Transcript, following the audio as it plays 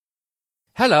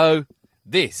Hello,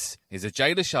 this is a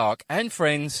Jailer Shark and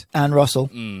Friends And Russell.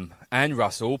 and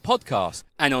Russell podcast.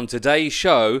 And on today's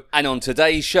show,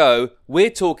 we're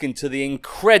talking to the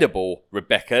incredible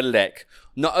Rebecca Lek.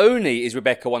 Not only is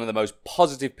Rebecca one of the most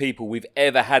positive people we've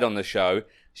ever had on the show,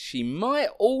 she might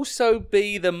also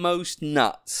be the most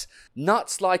nuts.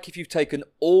 Nuts like if you've taken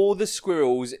all the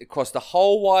squirrels across the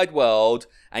whole wide world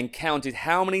and counted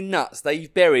how many nuts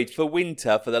they've buried for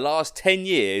winter for the last 10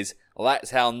 years. Well,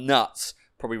 that's how nuts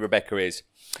probably Rebecca is.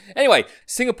 Anyway,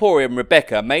 Singaporean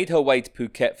Rebecca made her way to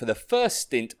Phuket for the first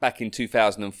stint back in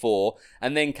 2004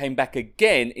 and then came back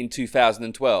again in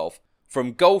 2012.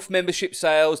 From golf membership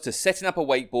sales to setting up a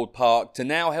wakeboard park to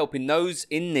now helping those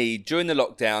in need during the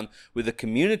lockdown with the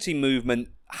community movement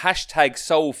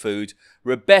 #SoulFood,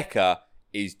 Rebecca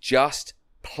is just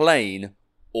plain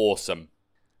awesome.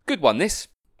 Good one, this.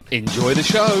 Enjoy the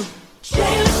show.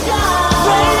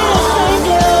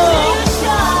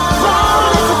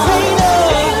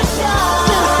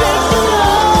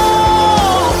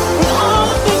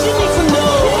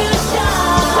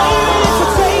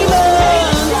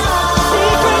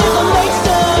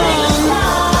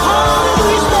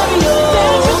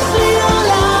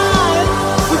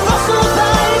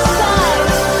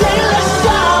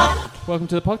 Welcome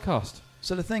to the podcast.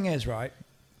 So the thing is, right,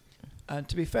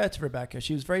 to be fair to Rebecca,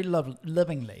 she was very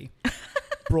lovingly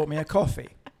brought me a coffee,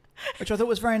 which I thought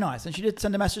was very nice. And she did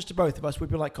send a message to both of us. Would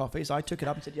we like coffee? So I took it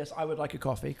up and said, yes, I would like a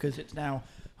coffee because it's now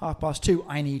 2:30.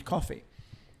 I need coffee.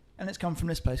 And it's come from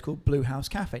this place called Blue House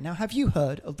Cafe. Now, have you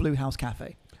heard of Blue House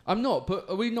Cafe? I'm not, but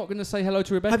are we not going to say hello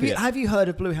to Rebecca yet? Have you heard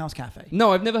of Blue House Cafe?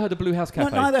 No, I've never heard of Blue House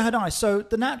Cafe. No, neither had I. So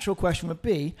the natural question would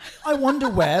be, I wonder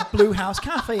where Blue House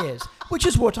Cafe is, which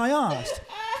is what I asked.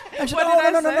 And she said,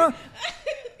 no.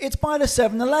 It's by the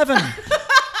 7-Eleven.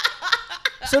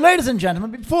 So ladies and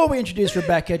gentlemen, before we introduce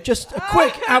Rebecca, just a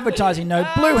quick advertising note.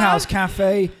 Blue House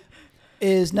Cafe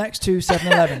is next to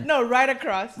 7-Eleven. No, right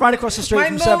across. Right across the street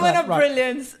from 7-Eleven. My moment of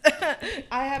brilliance.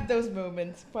 I have those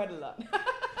moments quite a lot.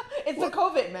 It's the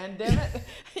COVID, man, damn it.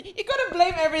 You got to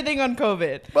blame everything on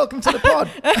COVID. Welcome to the pod.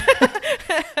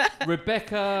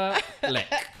 Rebecca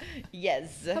Lek.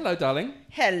 Yes. Hello, darling.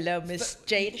 Hello, Miss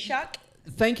Jade Shark.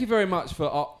 Thank you very much for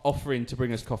offering to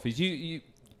bring us coffees. You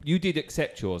did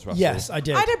accept yours, Russell. Yes, I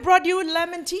did. I'd have brought you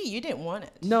lemon tea. You didn't want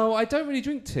it. No, I don't really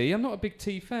drink tea. I'm not a big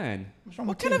tea fan. What's wrong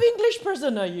What with kind of English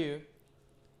person are you?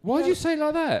 Why do you say it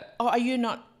like that? Oh, are you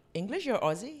not English? You're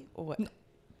Aussie? Or what?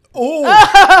 Oh!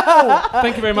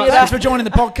 Thank you very much. Thanks for joining the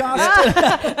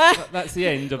podcast. That's the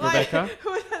end of Rebecca.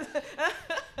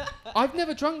 I've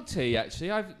never drunk tea,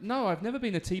 actually. I've never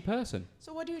been a tea person.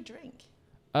 So what do you drink?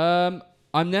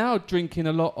 I'm now drinking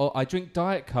a lot. I drink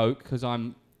Diet Coke because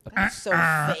I'm So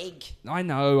fake. I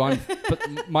know,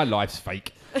 but my life's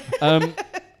fake.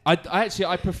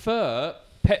 I prefer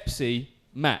Pepsi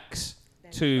Max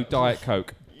to Diet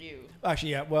Coke.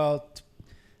 Actually, yeah, well,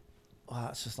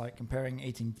 it's just like comparing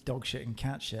eating dog shit and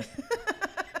cat shit.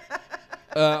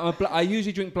 I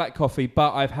usually drink black coffee,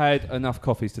 but I've had enough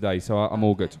coffees today, so I'm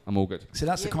all good. See,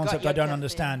 that's the concept I don't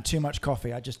understand. Too much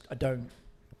coffee. I don't.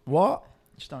 What?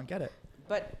 Just don't get it.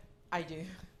 But I do.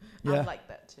 Yeah. I'm like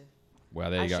that too. Well,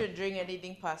 there you go. I should drink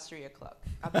anything past 3 o'clock.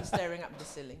 I'll be staring up the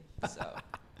ceiling.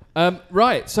 So.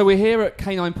 Right, so we're here at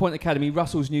Canine Point Academy,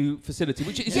 Russell's new facility.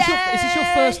 Which is this your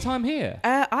first time here?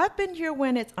 I've been here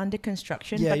when it's under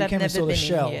construction, but I've never been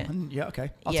shell. in here. Yeah,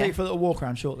 okay. I'll take you for a little walk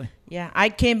around shortly. Yeah, I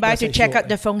came by to check out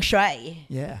the feng shui.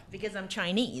 Yeah. Because I'm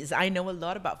Chinese. I know a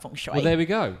lot about feng shui. Well, there we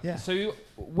go. Yeah. So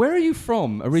where are you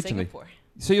from originally? Singapore.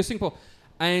 So you're Singapore.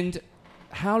 And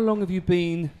how long have you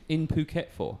been in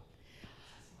Phuket for?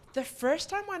 The first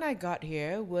time when I got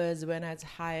here was when I was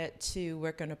hired to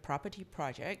work on a property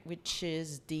project, which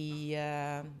is the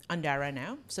Andara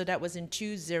now. So that was in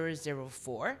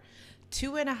 2004,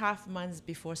 2.5 months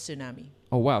before tsunami.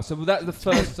 Oh, wow. So that's the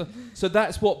first. So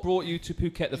that's what brought you to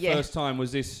Phuket the first time,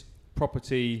 was this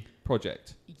property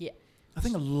project? Yeah. I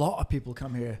think a lot of people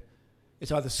come here.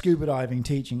 It's either scuba diving,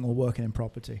 teaching, or working in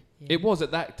property. Yeah. It was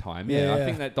at that time, yeah. I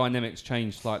think that dynamic's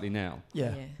changed slightly now.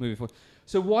 Yeah. Moving forward.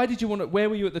 So why did you want to... Where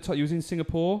were you at the time? You was in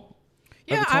Singapore?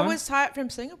 Yeah, I was hired from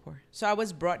Singapore. So I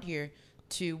was brought here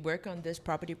to work on this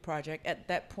property project. At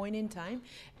that point in time,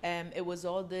 it was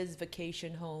all this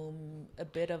vacation home, a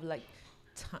bit of like...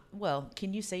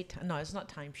 can you say... no, it's not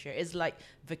timeshare. It's like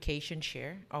vacation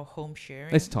share or home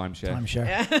sharing. It's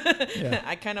timeshare. Yeah.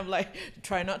 I kind of like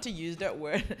try not to use that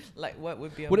word. Like what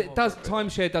would be...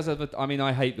 Timeshare does have...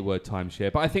 I hate the word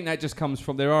timeshare, but I think that just comes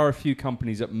from... There are a few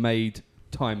companies that made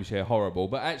timeshare horrible,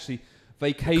 but actually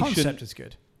vacation... The concept is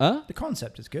good. The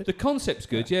concept is good. The concept's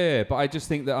good, yeah. But I just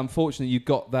think that unfortunately you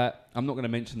got that. I'm not going to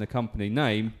mention the company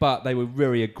name, but they were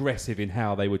very aggressive in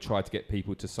how they would try to get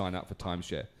people to sign up for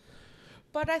timeshare.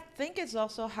 But I think it's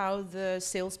also how the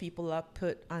salespeople are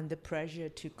put under pressure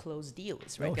to close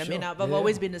deals, right? Oh, I mean, sure. I've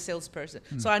always been a salesperson,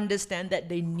 so I understand that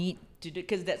they need to do,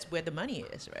 because that's where the money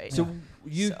is, right? So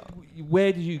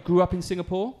where did you grew up in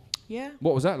Singapore? Yeah,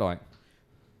 What was that like?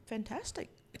 fantastic.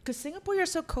 Because Singapore, you're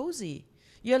so cozy.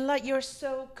 You're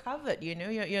so covered, you know.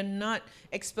 You're not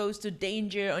exposed to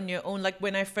danger on your own. Like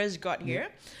when I first got here,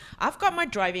 I've got my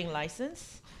driving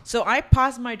license. So I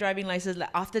passed my driving license like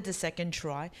after the second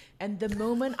try, and the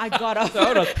moment I got off,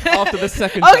 Hold on, after the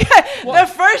second. okay, the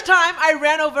first time I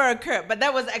ran over a curb, but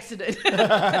that was accident.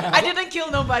 I didn't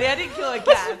kill nobody. I didn't kill a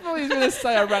cat. I was going to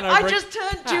say I ran over. I just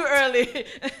turned too early.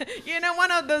 You know, one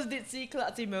of those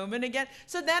ditzy-clutsy moment again.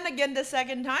 So then again, the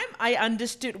second time, I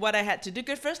understood what I had to do.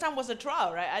 Because first time was a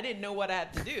trial, right? I didn't know what I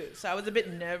had to do. So I was a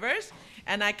bit nervous.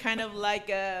 And I kind of like,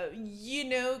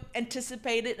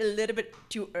 anticipated a little bit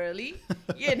too early.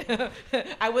 You know,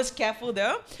 I was careful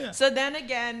though. Yeah. So then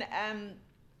again,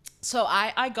 so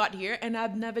I got here, and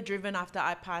I've never driven after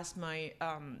I passed my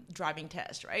driving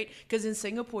test, right? Because in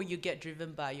Singapore, you get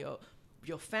driven by your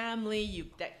family,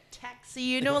 that taxi,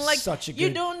 you know, like such a you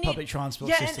good don't need public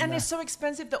transport system. and it's so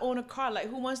expensive to own a car. Like,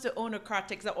 who wants to own a car?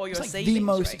 Takes up all your It's like savings. the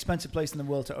most right? expensive place in the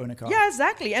world to own a car. Yeah,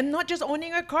 exactly. And not just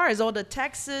owning a car, it's all the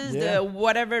taxes, the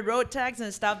whatever road tax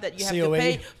and stuff that you have COE. to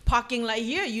pay. Parking, like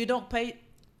here, you don't pay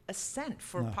a cent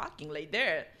for parking. Like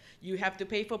there, you have to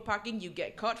pay for parking. You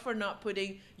get caught for not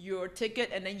putting your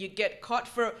ticket, and then you get caught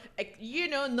for,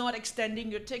 not extending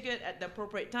your ticket at the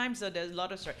appropriate time. So there's a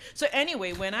lot of stuff. So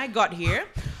anyway, when I got here,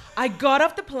 I got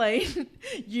off the plane.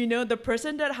 The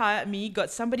person that hired me got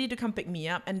somebody to come pick me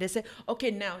up, and they said, okay,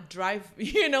 now drive,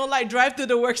 drive to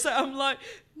the work site. I'm like,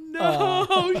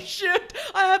 no, shit,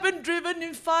 I haven't driven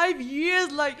in 5 years.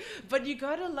 But you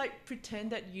gotta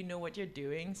pretend that you know what you're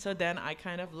doing. So then I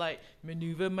kind of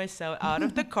maneuver myself out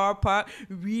of the car park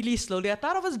really slowly. I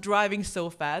thought I was driving so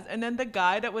fast. And then the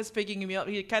guy that was picking me up,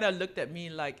 he kind of looked at me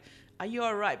like, are you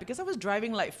all right? Because I was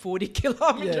driving 40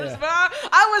 kilometers per hour.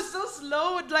 I was so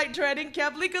slow, treading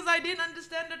carefully because I didn't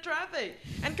understand the traffic.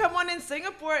 And come on, in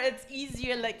Singapore, it's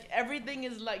easier. Everything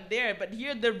is there. But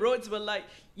here, the roads were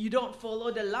you don't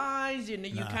follow the lines. You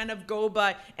kind of go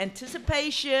by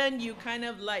anticipation. You kind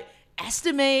of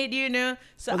estimate,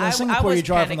 So Well, in Singapore, was you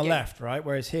drive panicking. on the left, right?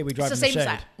 Whereas here, we drive It's in the the same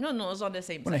shade. side. No, it's on the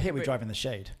same Well, side. here we drive in the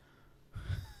shade.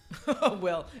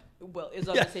 well, it's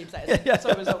on the same side, so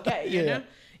it was okay, you know?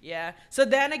 Yeah. So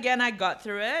then again, I got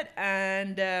through it,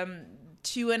 and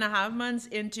 2.5 months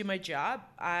into my job,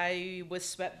 I was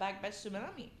swept back by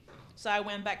tsunami. So I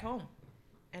went back home,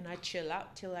 and I chill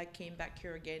out till I came back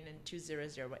here again in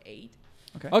 2008.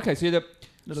 Okay, so you had a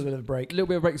Little bit of a break. little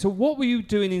bit of break. So what were you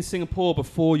doing in Singapore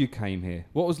before you came here?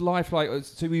 What was life like?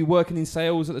 So were you working in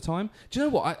sales at the time? Do you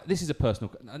know what? This is a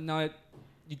personal... No,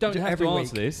 you don't have to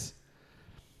answer this.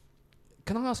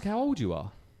 Can I ask how old you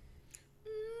are?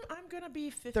 I'm going to be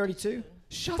 50 32? soon.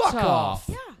 Shut Fuck up. off.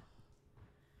 Yeah.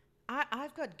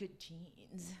 I've got good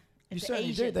genes. You It's certainly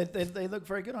Asian. do. They look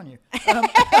very good on you.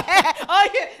 Oh,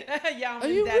 yeah. Yeah, I'm Are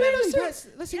in you that really? age.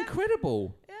 That's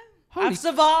incredible. Yeah. Holy I've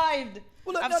survived.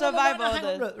 Well, look, I've survived all hang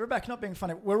on, this. look, Rebecca, not being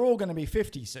funny. We're all going to be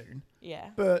 50 soon. Yeah.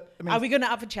 But, I mean... Are we going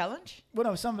to up a challenge? Well,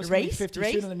 no, some of us will be Race? 50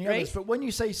 Race? sooner than the Race? others. But when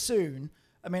you say soon...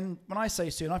 I mean, when I say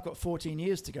soon, I've got 14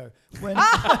 years to go. When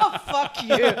Oh, fuck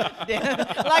you.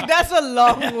 That's a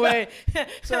long way.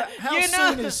 So how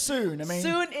soon is soon? I mean...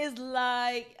 soon is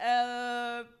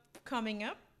coming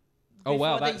up. Oh,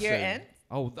 wow. Before the That's year soon. end.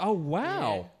 Oh,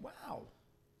 wow. Wow.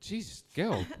 Jesus,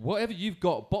 girl. Whatever you've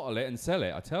got, bottle it and sell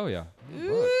it, I tell you.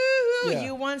 Ooh, Yeah.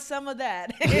 you want some of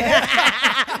that.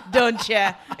 Don't you?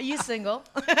 Are you single?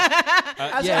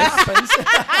 As yes. it happens...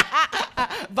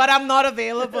 But I'm not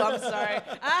available. I'm sorry.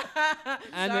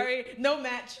 And sorry. No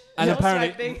match. and no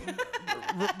apparently- swiping.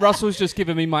 Russell's just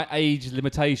given me my age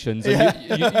limitations.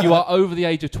 And you are over the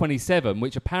age of 27,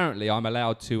 which apparently I'm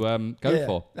allowed to go yeah,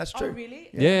 for. that's true. Oh, really?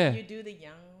 Yeah. You do the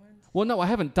young ones? Well, no, I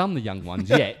haven't done the young ones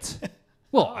yet.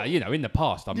 Well, in the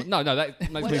past. That makes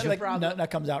What's me... your problem?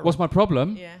 That comes out What's my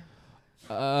problem? Yeah.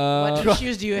 Uh, What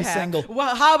issues do you He's have? single.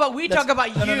 Well, how about we talk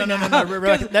about you no, now?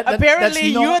 Rebecca, 'Cause that's apparently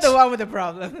you're not- the one with the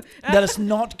problem. Let us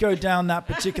not go down that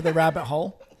particular rabbit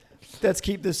hole. Let's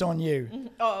keep this on you.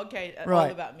 Oh, okay. All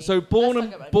Right. about me. so Let's born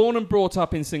talk about me. and brought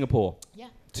up in Singapore. Yeah.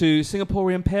 To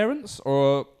Singaporean parents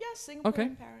or... Yeah, Singaporean Okay.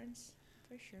 parents,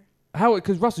 for sure. How?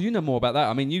 Because Russell, you know more about that.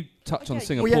 I mean, you touch on Okay.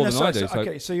 Singapore than I do.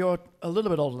 Okay, so you're a little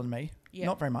bit older than me. Yeah.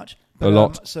 Not very much. A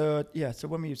lot. So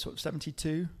when were you? Sort of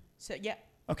 72? So, yeah.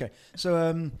 Okay.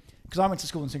 So, because I went to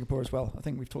school in Singapore as well. I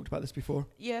think we've talked about this before.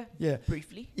 Yeah. Yeah.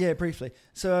 Briefly. Yeah, briefly.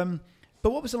 So,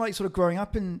 but what was it like sort of growing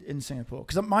up in Singapore?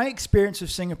 Because my experience of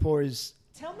Singapore is...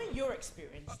 Tell me your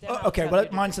experience. Okay, well,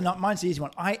 mine's the easy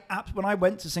one. When I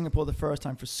went to Singapore the first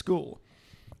time for school,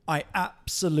 I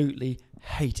absolutely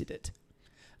hated it.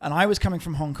 And I was coming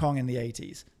from Hong Kong in the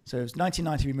 80s. So it was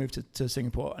 1990 we moved to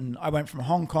Singapore. And I went from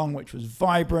Hong Kong, which was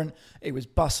vibrant. It was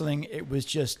bustling. It was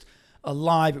just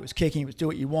alive. It was kicking. It was do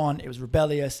what you want. It was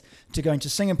rebellious. To going to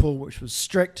Singapore, which was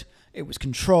strict. It was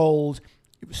controlled.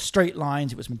 It was straight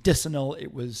lines. It was medicinal.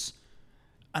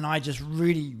 And I just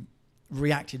really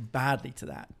reacted badly to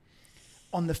that.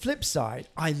 On the flip side,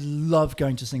 I love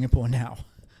going to Singapore now.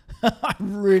 I've got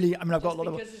a lot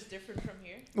of... Because it's different from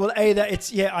here? Well,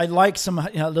 I like some,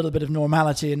 a little bit of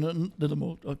normality and a little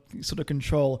more sort of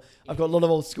control. I've got a lot of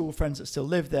old school friends that still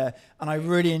live there, and I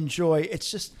really enjoy.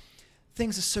 It's just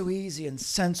things are so easy and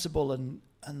sensible and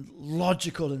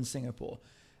logical in Singapore,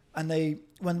 and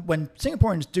when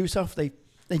Singaporeans do stuff, they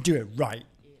do it right.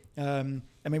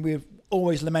 We're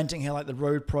always lamenting here like the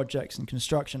road projects and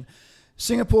construction.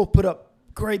 Singapore put up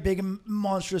great big and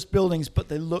monstrous buildings, but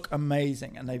they look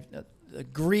amazing, and they're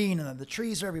green, and the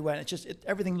trees are everywhere, and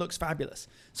everything looks fabulous.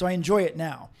 So I enjoy it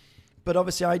now. But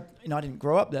obviously I didn't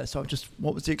grow up there, so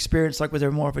what was the experience like? Was there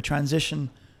more of a transition?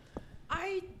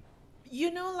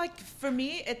 For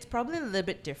me, it's probably a little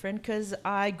bit different because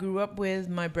I grew up with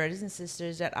my brothers and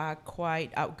sisters that are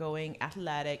quite outgoing,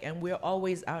 athletic, and we're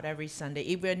always out every Sunday.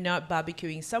 If we're not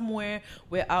barbecuing somewhere,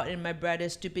 we're out in my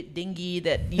brother's stupid dinghy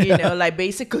that,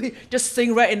 basically just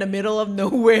sink right in the middle of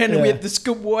nowhere, and we have to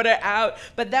scoop water out.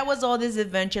 But that was all this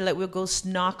adventure, like we'll go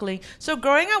snorkeling. So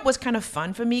growing up was kind of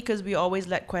fun for me because we always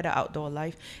led quite an outdoor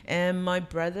life. And my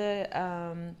brother...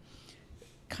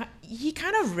 he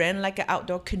kind of ran like an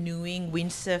outdoor canoeing,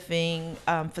 windsurfing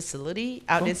facility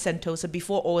out in Sentosa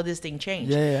before all this thing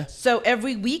changed. Yeah. So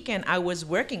every weekend I was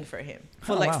working for him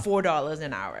for $4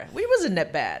 an hour. Which wasn't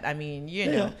that bad. I mean,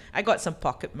 I got some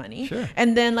pocket money. Sure.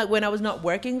 And then like when I was not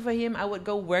working for him, I would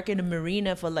go work in a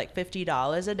marina for like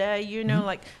 $50 a day.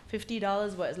 Like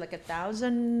 $50 was like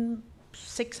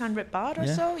 1,600 baht or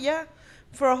so. Yeah.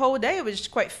 For a whole day, it was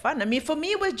just quite fun. I mean, for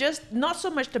me, it was just not so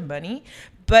much the money,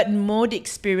 but more the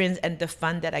experience and the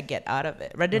fun that I get out of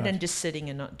it, rather than just sitting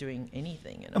and not doing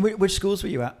anything. And which schools were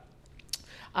you at?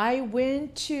 I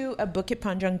went to a Bukit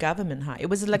Panjang government high. It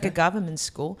was like a government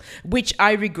school, which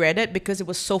I regretted because it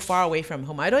was so far away from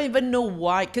home. I don't even know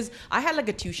why, because I had like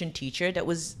a tuition teacher that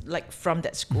was like from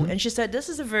that school. And she said, this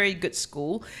is a very good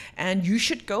school and you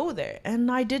should go there.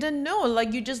 And I didn't know,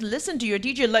 like you just listen to your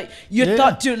teacher. Like you're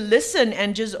taught to listen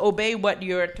and just obey what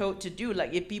you're told to do.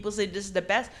 Like if people say this is the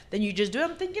best, then you just do it.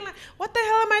 I'm thinking like, what the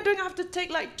hell am I doing? I have to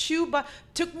take like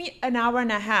took me an hour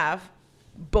and a half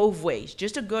both ways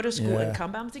just to go to school and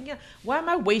come back. I'm thinking, why am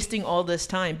I wasting all this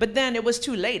time? But then it was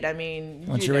too late. I mean,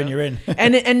 once you're in, you're in.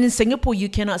 and in Singapore, you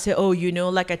cannot say,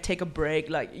 like I take a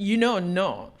break, like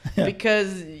no,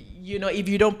 because if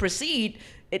you don't proceed,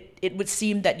 it would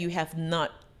seem that you have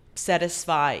not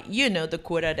satisfied the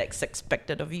quota that's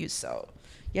expected of you. So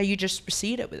you just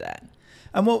proceeded with that.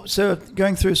 And so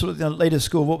going through sort of the later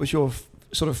school, what was your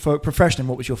sort of profession?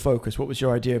 What was your focus? What was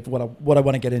your idea of what I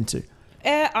want to get into?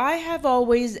 I have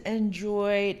always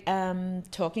enjoyed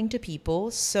talking to people.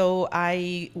 So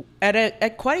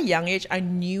at quite a young age, I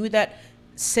knew that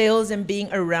sales and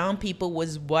being around people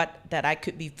was that I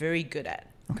could be very good at.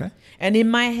 Okay. And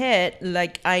in my head,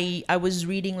 like I was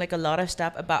reading like a lot of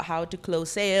stuff about how to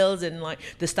close sales and like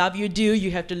the stuff you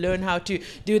have to learn how to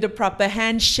do the proper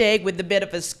handshake with a bit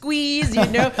of a squeeze,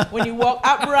 when you walk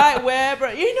upright, wherever,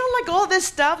 like all this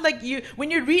stuff. Like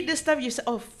when you read this stuff, you say,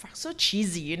 oh, fuck, so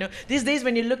cheesy, These days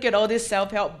when you look at all these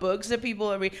self-help books that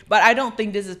people are reading, but I don't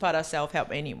think this is part of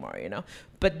self-help anymore,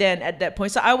 But then at that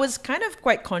point, so I was kind of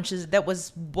quite conscious that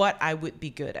was what I would be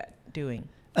good at doing.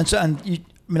 And you,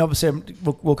 I mean, obviously,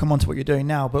 we'll come on to what you're doing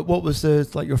now. But what was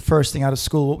your first thing out of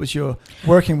school? What was your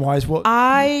working wise? What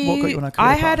got you on a career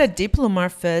I had path? a diploma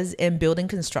first in building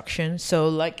construction. So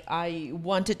like I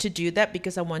wanted to do that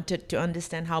because I wanted to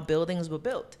understand how buildings were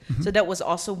built. Mm-hmm. So that was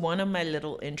also one of my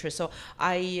little interests. So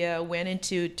I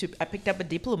went I picked up a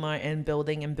diploma in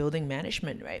building and building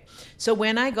management, right? So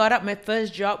when I got up, my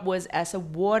first job was as a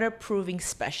waterproofing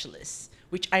specialist,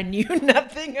 which I knew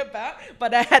nothing about,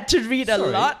 but I had to read a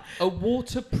lot. A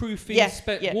waterproofing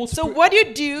So what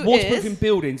you do waterproofing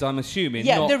buildings, I'm assuming.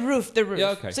 Yeah, the roof.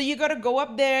 Yeah, okay. So you got to go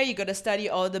up there, you got to study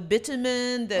all the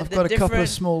bitumen, I've got a couple of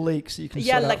small leaks you can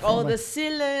sort out like all me. the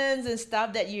sealants and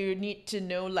stuff that you need to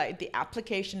know, like the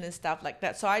application and stuff like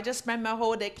that. So I just spent my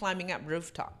whole day climbing up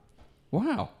rooftop.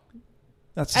 Wow.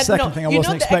 That's the second thing I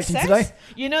wasn't expecting today.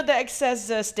 You know the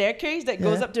access staircase that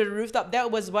goes up to the rooftop? That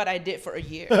was what I did for a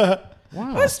year.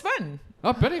 Wow. It was fun.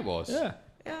 I bet it was. Yeah.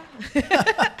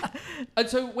 And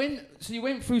so you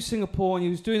went through Singapore and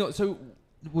you was doing, so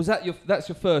was that's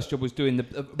your first job, was doing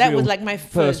that was like my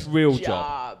first real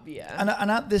job. Yeah.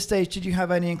 And at this stage, did you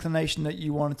have any inclination that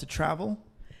you wanted to travel?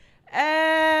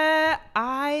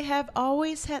 I have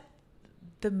always had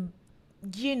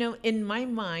in my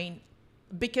mind,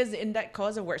 because in that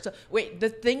cause of work. So wait, the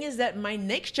thing is that my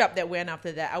next job that went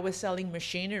after that, I was selling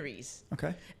machineries.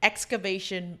 Okay.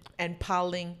 Excavation and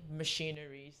piling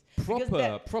machineries.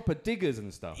 Proper diggers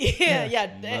and stuff.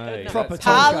 Yeah. Proper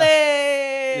piling.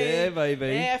 Yeah, baby.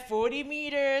 Yeah, 40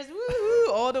 meters,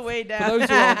 woo, all the way down. For those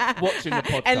who aren't watching the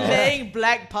podcast, and laying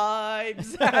black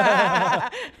pipes.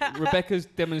 Rebecca's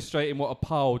demonstrating what a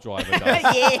pile driver does.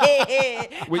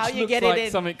 Yeah. Which How you looks get like it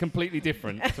in. something completely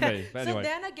different to me. But anyway. So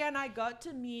then again, I got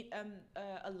to meet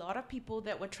a lot of people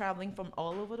that were traveling from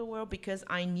all over the world, because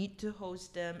I need to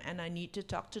host them and I need to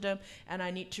talk to them and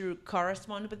I need to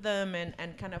correspond with them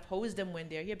and kind of host them when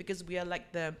they're here, because we are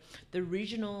like the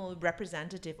regional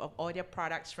representative of all their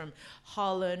products from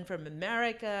Holland, from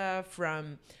America,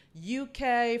 from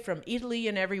UK, from Italy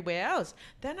and everywhere else.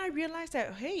 Then I realized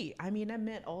that, hey, I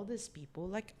met all these people,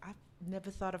 like I've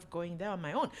never thought of going there on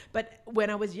my own. But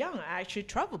when I was young, I actually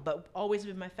traveled, but always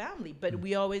with my family. But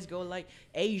we always go like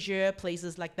Asia,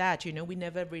 places like that, we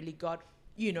never really got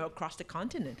across the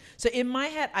continent. So in my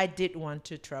head, I did want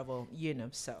to travel,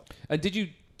 so. And did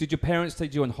your parents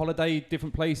take you on holiday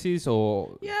different places,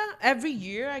 or? Yeah, every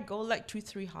year I go like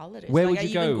 2-3 holidays. Where like would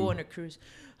you I even go? go on a cruise.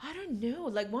 I don't know.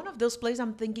 Like one of those places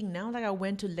I'm thinking now, like I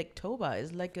went to Lake Toba.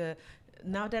 It's like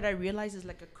now that I realize it's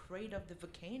like a crate of the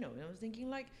volcano. And I was thinking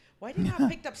like, why didn't I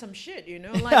pick up some shit,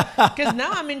 Like, because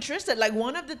now I'm interested. Like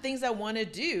one of the things I want to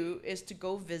do is to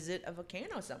go visit a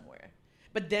volcano somewhere.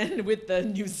 But then with the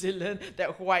New Zealand,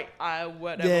 that white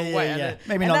whatever. Yeah.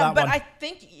 Maybe not that but one. I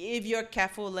think if you're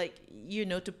careful, like,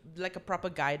 to like a proper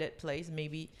guided place,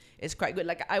 maybe it's quite good.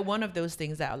 Like one of those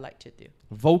things that I like to do.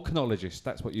 Volcanologist,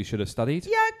 that's what you should have studied.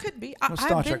 Yeah, it could be. What's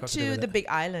Star I've Trek been got to do to with the it? big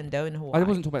island though in Hawaii. I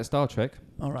wasn't talking about Star Trek.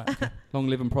 All right. Okay. Long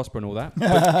live and prosper and all that.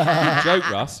 But you joke,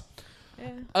 Russ.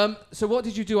 Yeah. So what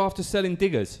did you do after selling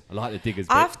diggers? I like the diggers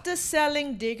bit. After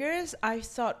selling diggers, I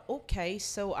thought, okay,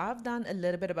 so I've done a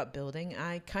little bit about building.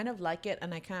 I kind of like it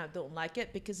and I kind of don't like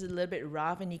it because it's a little bit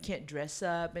rough and you can't dress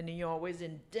up and then you're always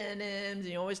in denims and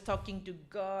you're always talking to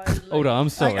God. Like, Hold on, I'm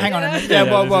sorry. Hang on a minute. Yeah,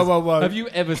 whoa. Have you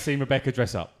ever seen Rebecca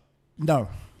dress up? No.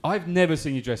 I've never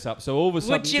seen you dress up. So all of a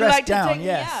sudden... Would you Dress like down, to take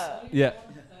yes. me out? Yeah.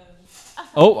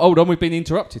 Oh, hold on, we've been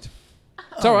interrupted.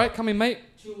 It's all right, come in, mate.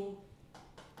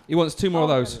 He wants 2 more of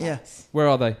those. Yeah. Where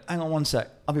are they? Hang on one sec.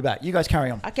 I'll be back. You guys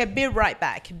carry on. Okay, be right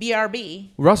back. BRB.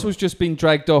 Russell's just been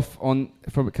dragged off from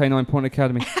K9 Point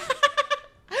Academy.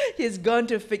 He's gone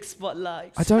to fix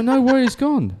spotlights. I don't know where he's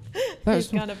gone. He's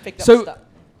gonna pick up So stuff.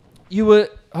 you were...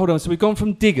 Hold on. So we've gone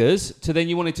from diggers to then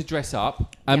you wanted to dress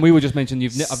up, and we were just mentioning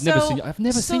I've never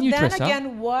seen you dress up. So then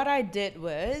again, what I did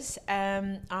was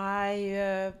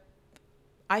I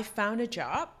found a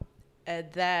job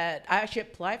that I actually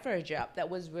applied for a job that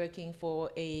was working for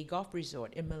a golf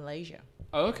resort in Malaysia.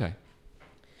 Oh, okay.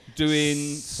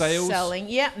 Doing sales? Selling,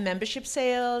 membership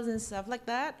sales and stuff like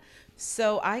that.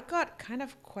 So I got kind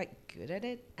of quite good at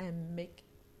it and make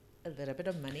a little bit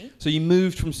of money. So you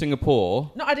moved from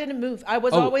Singapore? No, I didn't move. I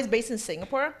was always based in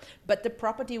Singapore, but the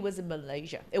property was in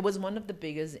Malaysia. It was one of the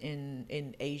biggest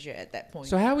in Asia at that point.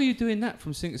 So how were you doing that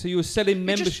from Singapore? So you were selling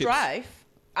memberships? You just drive.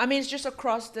 I mean, it's just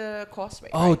across the causeway.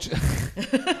 Oh,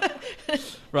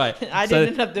 right. right. I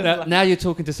didn't have the... Now you're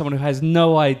talking to someone who has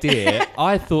no idea.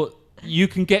 I thought you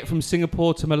can get from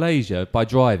Singapore to Malaysia by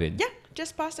driving. Yeah,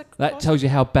 just past the That tells you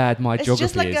how bad my geography is.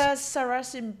 It's just like a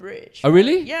Sarasin Bridge. Oh,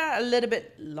 really? Yeah, a little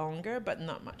bit longer, but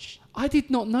not much. I did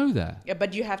not know that. Yeah,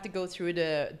 but you have to go through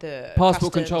the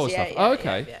passport customs. control stuff. Oh,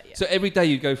 okay. Yeah. So every day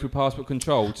you go through passport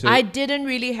control to... I didn't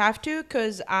really have to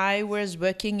because I was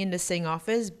working in the same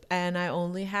office and I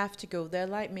only have to go there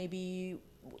like maybe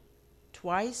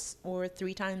twice or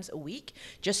 3 times a week,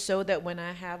 just so that when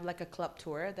I have like a club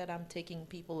tour that I'm taking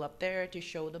people up there to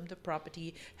show them the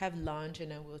property, have lunch,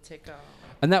 and then we'll take a...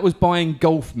 And that was buying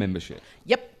golf membership?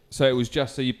 Yep. So it was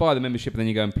just, so you buy the membership and then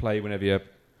you go and play whenever you...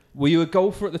 Were you a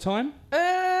golfer at the time?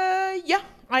 Yeah.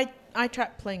 I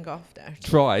tried playing golf there.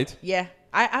 Tried? Yeah.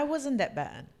 I wasn't that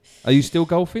bad. Are you still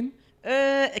golfing?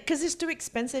 Because it's too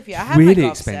expensive here. I have really my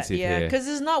golf expensive set. Yeah, here. because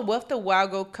it's not worth the while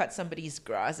go cut somebody's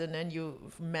grass and then you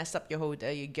mess up your whole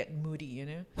day. You get moody, you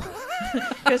know,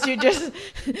 because you're just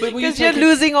because you're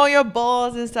losing all your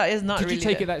balls and stuff. It's not. Did really you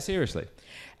take it that seriously?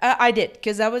 I did,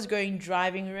 because I was going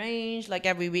driving range like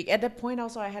every week. At that point,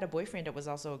 also, I had a boyfriend that was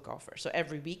also a golfer. So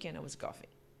every weekend I was golfing.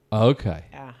 Okay.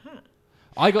 Uh-huh.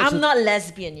 I'm not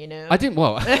lesbian, you know. I didn't.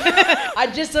 Well, I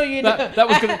just so you know. that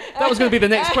was gonna be the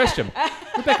next question.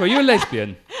 Rebecca, are you a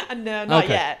lesbian? No, not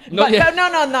Okay. yet. Not yet. No,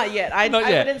 not yet. I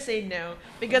yet. wouldn't say no,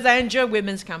 because I enjoy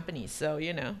women's company. So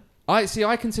you know. I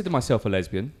consider myself a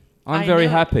lesbian. I'm I very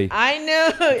know. happy. I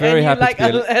know. Very and happy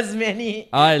you to like be as many.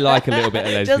 I like a little bit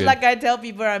of lesbian. Just like I tell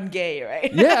people I'm gay,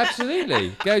 right? Yeah,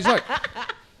 absolutely. Goes like.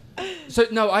 So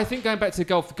no, I think going back to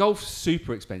golf's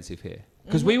super expensive here.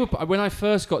 Because when I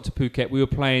first got to Phuket, we were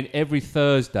playing every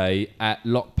Thursday at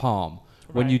Lock Palm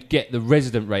when Right. you'd get the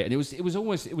resident rate, and it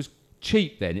was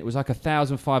cheap then. It was like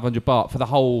 1,500 baht for the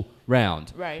whole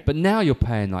round. Right. But now you're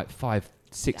paying like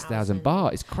 5,000-6,000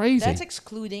 baht. It's crazy. That's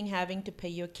excluding having to pay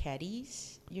your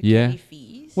caddies, your Yeah. caddy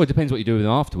fees. Well, it depends what you do with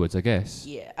them afterwards, I guess.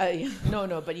 Yeah.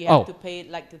 No, but you have Oh. to pay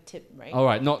like the tip, right? All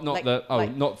right, not Like- the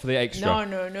like- not for the extra.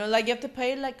 No. Like you have to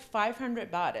pay like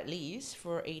 500 baht at least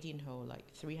for 18 hole, like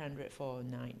 300 for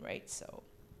 9, right? So.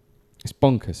 It's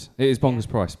bonkers. It is bonkers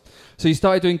price. So you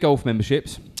started doing golf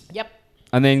memberships. Yep.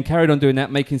 And then carried on doing that,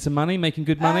 making some money, making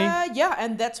good money. Yeah,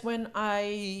 and that's when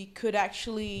I could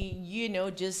actually,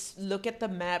 just look at the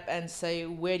map and say,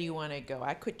 where do you want to go?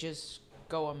 I could just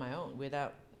go on my own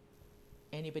without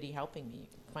anybody helping me,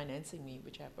 financing me,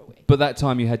 whichever way. But that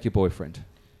time you had your boyfriend.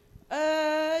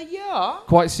 Yeah.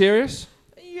 Quite serious?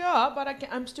 Yeah, but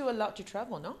I'm still allowed to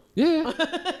travel, no? Yeah.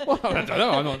 Well, I don't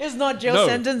know. I'm not. It's not jail No,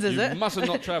 sentence, is you it? mustn't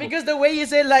not travel. Because the way you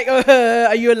say, like,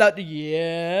 are you allowed to?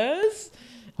 Yes.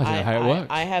 I don't know how it works.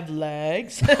 I have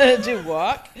legs to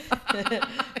walk.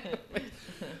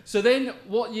 So then,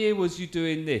 what year was you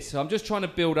doing this? So I'm just trying to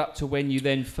build up to when you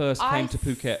then first came to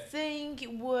Phuket. I think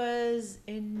it was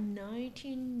in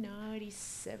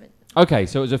 1997. Okay,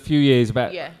 so it was a few years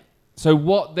back. Yeah. So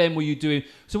what then were you doing?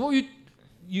 So what were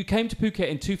you came to Phuket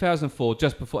in 2004,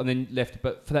 just before, and then left.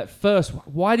 But for that first,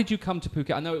 why did you come to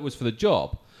Phuket? I know it was for the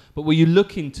job, but were you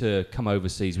looking to come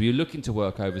overseas? Were you looking to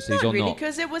work overseas Not or really, not?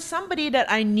 because it was somebody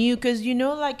that I knew. Because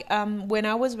when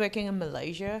I was working in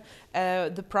Malaysia,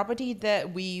 the property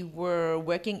that we were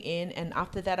working in, and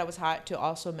after that I was hired to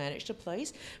also manage the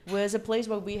place, was a place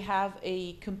where we have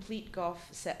a complete golf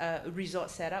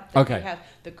resort setup. Okay. You have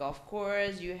the golf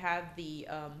course, you have the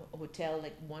hotel,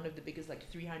 like one of the biggest, like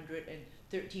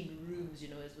 313 rooms.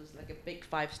 It was like a big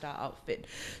 5-star outfit.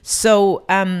 So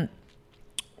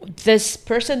this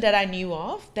person that I knew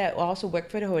of that also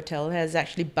worked for the hotel has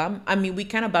actually we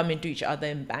kind of bumped into each other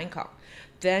in Bangkok.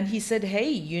 Then he said, hey,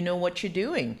 you know what you're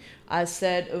doing? I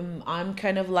said, I'm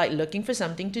kind of like looking for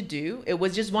something to do. It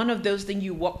was just one of those things,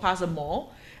 you walk past a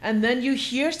mall and then you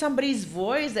hear somebody's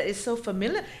voice that is so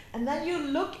familiar. And then you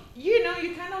look, you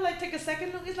kind of like take a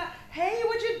second look. It's like, hey,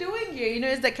 what you doing here?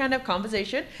 It's that kind of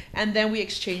conversation. And then we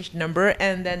exchanged number.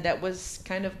 And then that was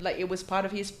kind of like, it was part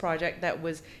of his project that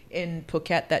was in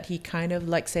Phuket that he kind of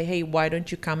like say, hey, why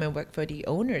don't you come and work for the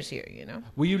owners here,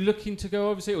 Were you looking to go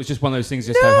overseas? It was just one of those things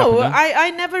just No, happened? I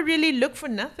never really look for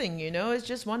nothing, It's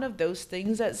just one of those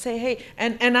things that say, hey,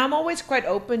 and I'm always quite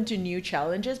open to new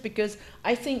challenges because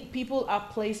I think people are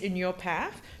placed in your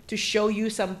path to show you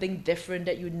something different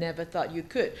that you never thought you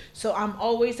could. So I'm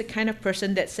always the kind of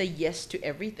person that say yes to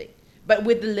everything, but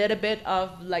with a little bit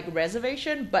of like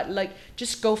reservation, but like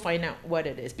just go find out what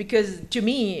it is. Because to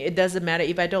me, it doesn't matter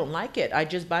if I don't like it. I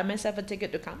just buy myself a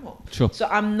ticket to come home. Sure. So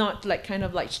I'm not like kind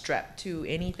of like strapped to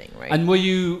anything, right? And were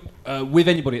you with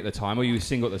anybody at the time? Or were you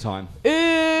single at the time?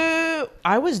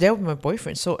 I was there with my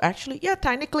boyfriend. So actually, yeah,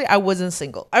 technically I wasn't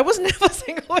single. I was never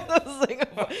single when I was single.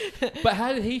 But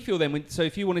how did he feel then? So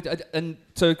if you wanted to, and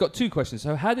so I've got two questions.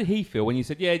 So how did he feel when you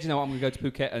said, yeah, do you know what, I'm going to go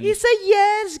to Phuket? And He said,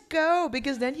 yes, go,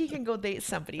 because then he can go date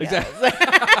somebody Exactly. else.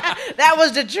 That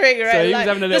was the trick, right? So he was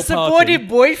having a little the supportive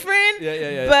boyfriend,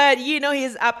 Yeah. but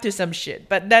he's up to some shit.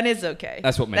 But then it's okay.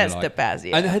 That's what men That's are like. the past,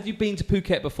 yeah. And had you been to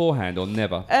Phuket beforehand or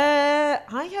never?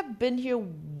 I have been here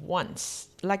once,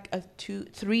 like a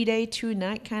 3-day,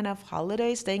 2-night kind of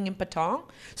holiday, staying in Patong.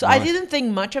 So I Nice. didn't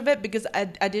think much of it because I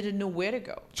didn't know where to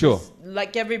go. Sure. 'Cause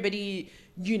like everybody,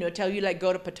 tell you like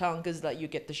go to Patong because like you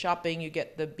get the shopping, you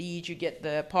get the beach, you get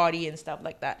the party and stuff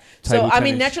like that. Table So I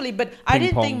mean tennis, naturally, but I ping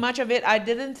didn't pong. think much of it. I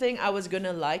didn't think I was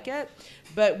gonna like it.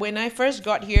 But when I first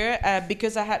got here,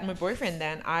 because I had my boyfriend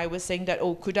then, I was saying that,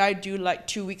 could I do like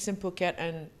 2 weeks in Phuket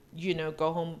and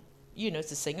go home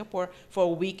to Singapore for a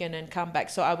week and then come back.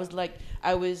 So I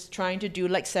was trying to do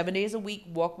like 7 days a week,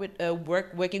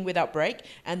 working without break,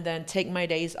 and then take my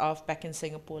days off back in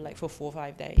Singapore like for 4 or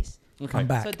 5 days. Okay. I'm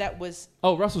back. So that was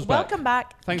Russell's back. welcome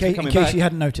back. Thanks for coming in case back. you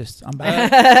hadn't noticed, I'm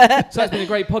back. So it's been a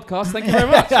great podcast. Thank you very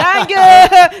much. Thank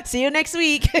you. See you next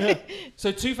week.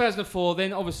 So 2004,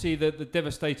 then obviously the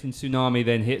devastating tsunami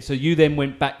then hit. So you then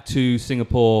went back to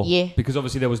Singapore. Yeah. Because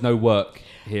obviously there was no work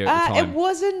here at the It time.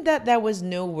 wasn't that there was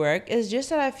no work. It's just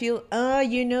that I feel,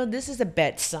 this is a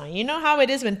bad sign. You know how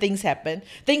it is when things happen.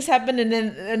 Things happen and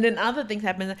then other things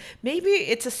happen. Maybe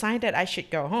it's a sign that I should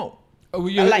go home. Oh,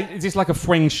 is this like a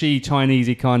Feng Shi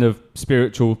Chinesey kind of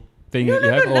spiritual thing that you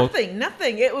have? No,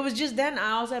 nothing. It was just then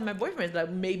I was at my boyfriend's like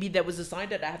maybe that was a sign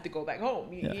that I have to go back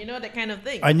home. You know, that kind of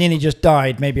thing. I nearly just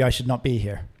died. Maybe I should not be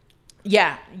here.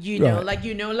 Yeah, Right.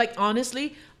 like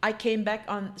honestly, I came back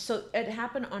so it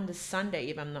happened on the Sunday,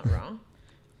 if I'm not wrong.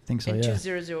 I think so, in yeah.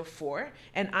 2004,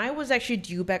 and I was actually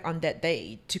due back on that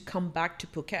day to come back to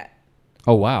Phuket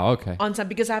Oh, wow. Okay. on time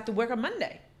because I have to work on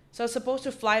Monday. So I was supposed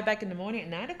to fly back in the morning at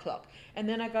 9:00. And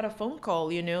then I got a phone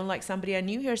call, like somebody I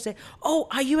knew here said, "Oh,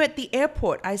 are you at the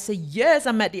airport?" I said, "Yes,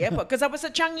 I'm at the airport," because I was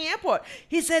at Changi Airport.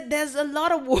 He said, "There's a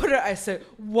lot of water." I said,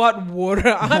 "What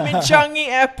water? I'm in Changi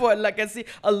Airport. Like I see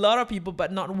a lot of people,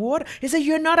 but not water." He said,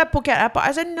 "You're not at Phuket Airport."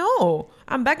 I said, "No,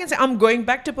 I'm back." And said, "I'm going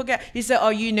back to Phuket." He said,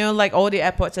 "Oh, like all the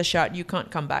airports are shut. You can't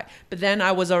come back." But then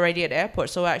I was already at the airport.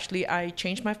 So actually I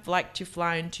changed my flight to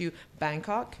fly into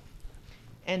Bangkok.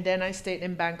 And then I stayed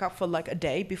in Bangkok for like a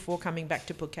day before coming back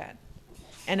to Phuket.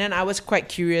 And then I was quite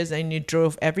curious and you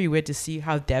drove everywhere to see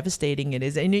how devastating it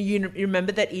is. And you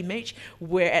remember that image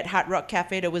where at Hard Rock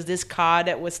Cafe, there was this car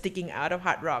that was sticking out of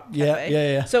Hard Rock Cafe?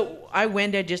 Yeah. So I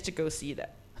went there just to go see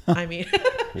that. I mean,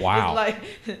 Wow. it's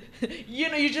like,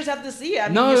 you just have to see it. I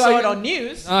mean, No, you saw it on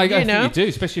news. I think you do,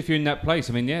 especially if you're in that place.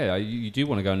 I mean, you do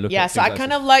want to go and look at Yeah, things so I like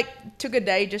kind this. of like took a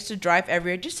day just to drive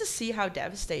everywhere, just to see how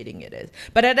devastating it is.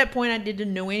 But at that point, I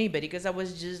didn't know anybody because I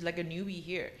was just like a newbie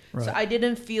here. Right. So I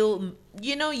didn't feel,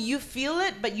 you feel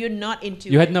it, but you're not into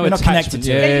it. You had no You're not attachment. connected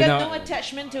to Yeah, it. you had no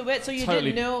attachment to it, so you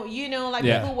Totally. didn't know, like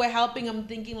Yeah. people were helping. I'm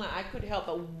thinking like I could help,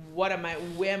 but where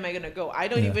am I gonna go? I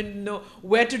don't Yeah. even know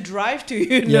where to drive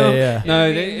to. Yeah. No,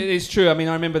 it's true. I mean,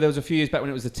 I remember there was a few years back when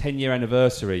it was the 10-year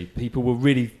anniversary. People were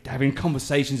really having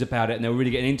conversations about it, and they were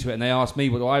really getting into it. And they asked me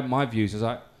what my views. I was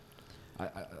like,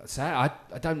 I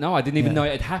don't know. I didn't even know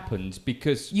it had happened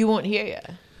because You won't hear it.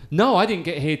 no, I didn't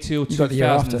get here till You got the year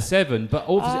after. 2007. But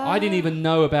obviously, I didn't even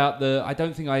know about I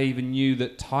don't think I even knew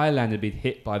that Thailand had been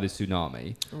hit by the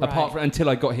tsunami. Right. Apart from until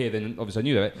I got here, then obviously I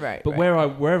knew it. Right, But right.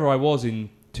 wherever I was in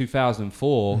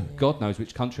 2004, God knows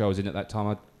which country I was in at that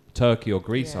time. Turkey or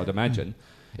Greece, Yeah. I'd imagine.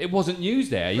 It wasn't news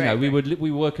there. Right, we right.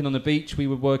 were working on the beach. We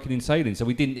were working in sailing, so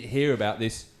we didn't hear about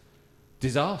this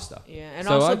disaster. Yeah, and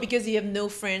So also I- because you have no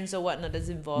friends or whatnot that's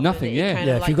involved. Nothing, in it, yeah. Kind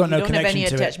Yeah, of if like you've got no you don't have any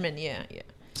connection to it. attachment. Yeah.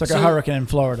 It's like So- a hurricane in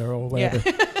Florida or wherever.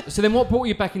 So then, what brought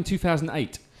you back in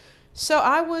 2008? So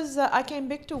I came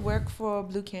back to work for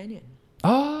Blue Canyon.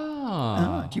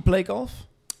 Ah, do you play golf?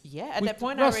 Yeah, at We- that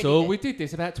point Russell, I already we did. did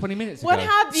this about 20 minutes What ago.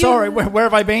 have you? Sorry, where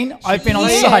have I been? I've been on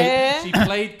Yeah. site. She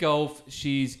played golf.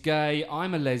 She's gay.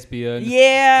 I'm a lesbian.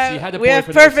 Yeah, She had a we have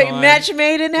boyfriend at the perfect time. match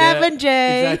made in heaven,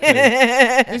 Jay.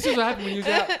 Exactly. This is what happened when you was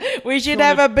out. We should Trying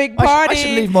have to- a big I party.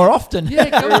 should leave more often.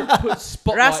 Yeah, go and put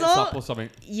spotlights Russell? up or something.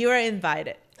 You are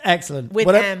invited. Excellent. With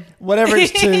whatever, Am. whatever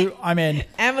it's to, I'm in.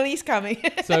 Emily's coming.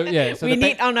 So yeah, so we the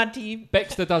need on our team.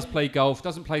 Baxter does play golf.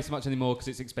 Doesn't play so much anymore because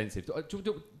it's expensive.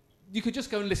 You could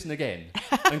just go and listen again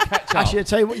and catch up, Actually, I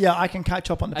tell you what, yeah, I can catch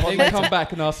up on the and podcast. then come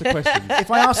back and ask the questions. If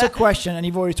I ask a question and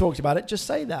you've already talked about it, just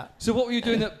say that. So what were you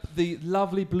doing at the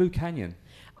lovely Blue Canyon?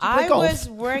 play I golf? was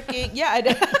working. Yeah, I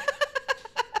did. Are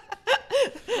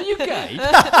you gay?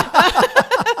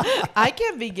 I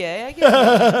can be gay.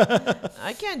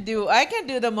 I can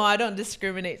do them all. I don't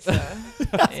discriminate. So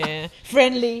yeah,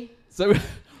 friendly, So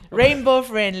rainbow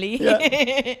friendly.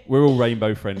 we're all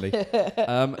rainbow friendly.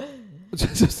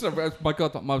 My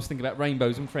God, I was thinking about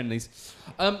rainbows and friendlies.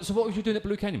 So what were you doing at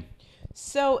Blue Canyon?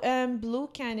 So Blue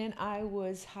Canyon, I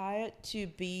was hired to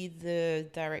be the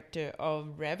director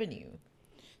of revenue.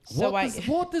 So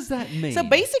What does that mean? So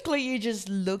basically, you just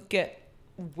look at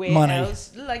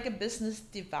warehouse, like a business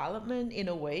development in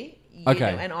a way. You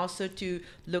Okay. know, and also to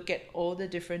look at all the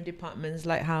different departments,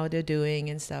 like how they're doing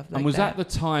and stuff like and was that. that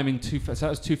the time in so that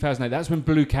was 2008? That's when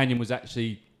Blue Canyon was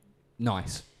actually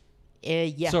nice.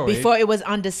 Yeah, Sorry. before it was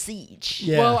under siege.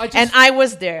 Yeah. Well, And I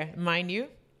was there, mind you.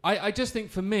 I just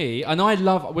think for me, and I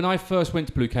love when I first went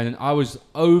to Blue Canyon, I was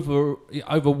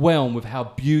overwhelmed with how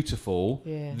beautiful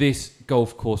this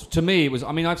golf course. To me, it was.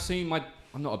 I mean,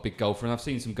 I'm not a big golfer, and I've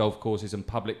seen some golf courses and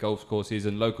public golf courses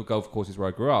and local golf courses where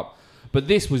I grew up, but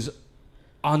this was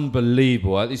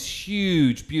unbelievable. This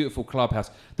huge, beautiful clubhouse.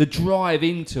 The drive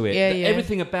into it,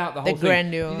 everything about the whole thing.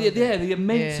 Grandeur. The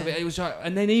immense of it. It was like,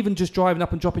 and then even just driving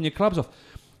up and dropping your clubs off,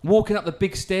 walking up the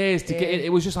big stairs to get in.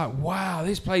 It was just like, wow,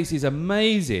 this place is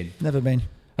amazing. Never been.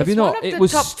 Have you not? It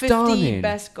was top stunning. 50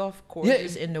 best golf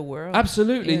courses in the world.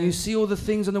 Absolutely. Yeah. And you see all the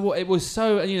things on the wall. It was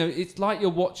so, it's like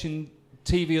you're watching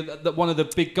TV at one of the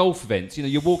big golf events.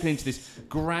 You're walking into this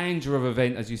grandeur of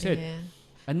event, as you said. Yeah.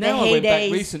 And now I went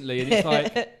back recently, and it's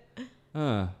like,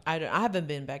 I haven't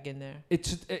been back in there.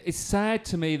 It's sad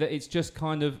to me that it's just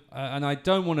kind of, and I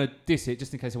don't want to diss it,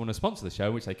 just in case I want to sponsor the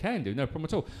show, which they can do, no problem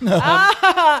at all.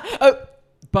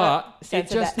 But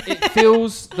it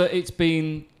feels that it's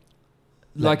been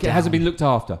like it hasn't been looked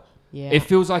after. Yeah. It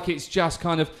feels like it's just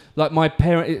kind of like my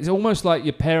parents. It's almost like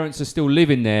your parents are still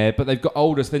living there, but they've got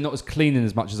older, so they're not as cleaning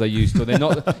as much as they used to. They're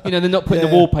not, they're not putting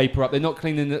the wallpaper up. They're not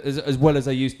cleaning as well as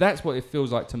they used. That's what it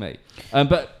feels like to me.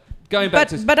 But going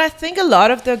back but I think a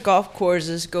lot of the golf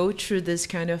courses go through this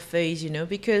kind of phase,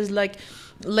 because like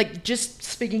just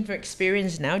speaking from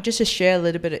experience now, just to share a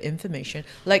little bit of information,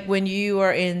 like when you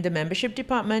are in the membership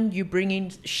department, you bring in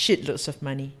shitloads of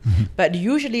money, but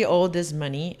usually all this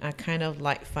money are kind of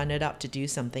like funded up to do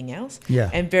something else,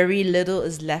 and very little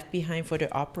is left behind for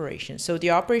the operation. So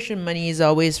the operation money is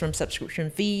always from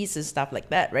subscription fees and stuff like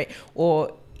that, right?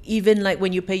 Or even like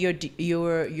when you pay your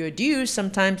dues,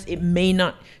 sometimes it may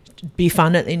not be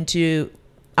funded into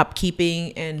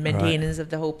upkeeping and maintenance of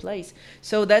the whole place.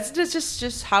 So that's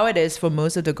just how it is for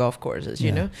most of the golf courses,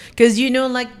 because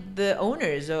like the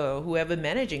owners or whoever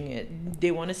managing it, they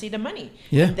want to see the money,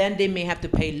 and then they may have to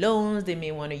pay loans, they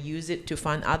may want to use it to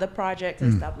fund other projects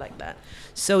and stuff like that.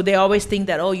 So they always think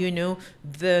that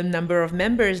the number of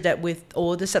members that with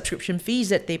all the subscription fees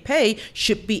that they pay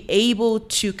should be able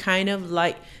to kind of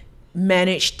like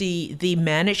manage the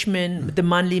management, the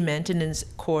monthly maintenance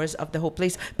course of the whole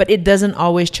place, but it doesn't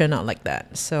always turn out like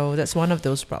that. So that's one of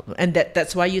those problems, and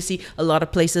that's why you see a lot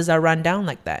of places are run down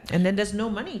like that, and then there's no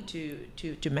money to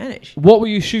manage. What were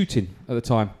you shooting at the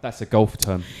time? That's a golf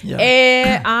term.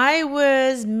 I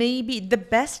was maybe the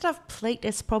best I've played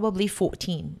is probably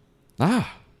 14.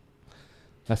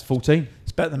 That's 14.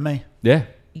 It's better than me. Yeah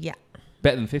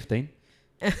Better than 15.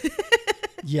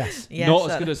 Yes. Not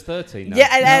as good as 13. No.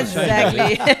 Yeah,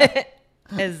 exactly.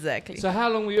 Exactly. So how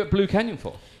long were you at Blue Canyon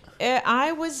for?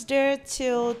 I was there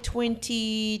till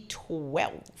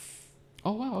 2012.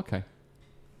 Oh, wow, okay.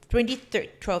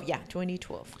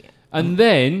 2012. And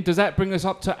then, does that bring us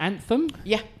up to Anthem?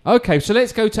 Yeah. Okay, so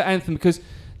let's go to Anthem, because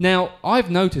now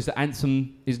I've noticed that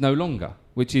Anthem is no longer,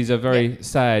 which is a very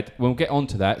sad, we'll get on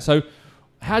to that. So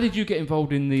how did you get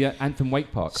involved in the Anthem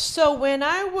Wake Park? So when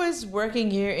I was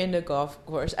working here in the golf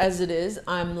course, as it is,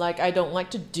 I'm like, I don't like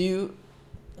to do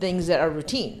things that are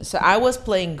routine. So I was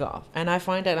playing golf, and I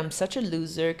find that I'm such a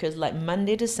loser because like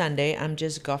Monday to Sunday, I'm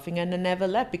just golfing and I never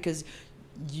left, because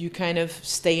you kind of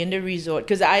stay in the resort.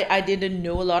 Because I didn't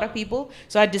know a lot of people,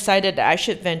 so I decided that I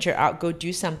should venture out, go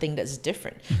do something that's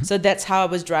different. So that's how I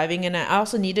was driving, and I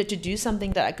also needed to do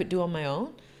something that I could do on my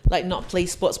own. Like not play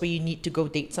sports where you need to go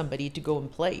date somebody to go and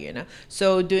play,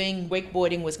 So doing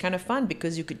wakeboarding was kind of fun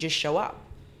because you could just show up.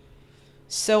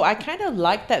 So I kind of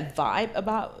like that vibe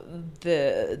about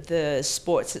the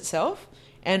sports itself,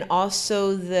 and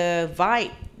also the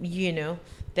vibe,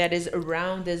 that is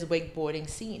around this wakeboarding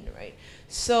scene, right?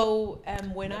 So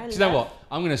when I you know what?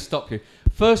 I'm going to stop you.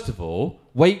 First of all,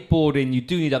 wakeboarding, you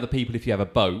do need other people if you have a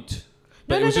boat.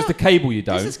 But it was just the cable you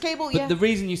don't. This is cable, but the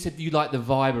reason you said you like the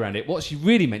vibe around it, what she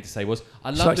really meant to say was,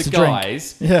 I love the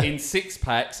guys in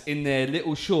six-packs in their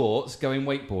little shorts going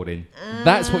wakeboarding.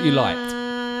 That's what you liked.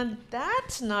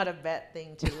 That's not a bad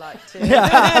thing to like, too.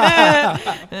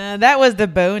 That was the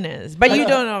bonus. But you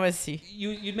don't always see.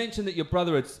 You mentioned that your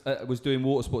brother was doing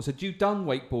water sports. Had you done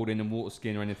wakeboarding and water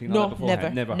skiing or anything like that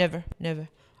beforehand? Never.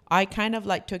 I kind of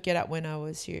like took it up when I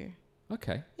was here.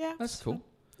 Okay. Yeah. That's cool. Fun.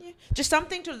 Yeah. Just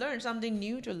something to learn, something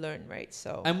new to learn, right?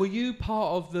 So. And were you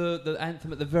part of the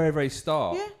Anthem at the very, very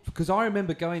start? Yeah. Because I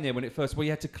remember going there when you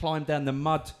had to climb down the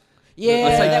mud. Yeah,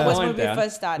 that was when we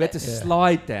first started. We had to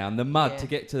slide down the mud to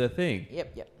get to the thing.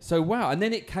 Yep. So, wow. And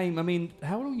then it came,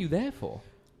 how long were you there for?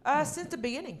 Since the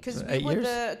beginning.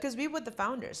 Because we were the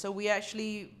founders. So we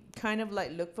actually kind of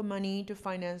like looked for money to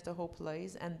finance the whole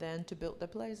place and then to build the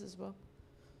place as well.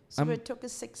 So it took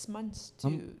us 6 months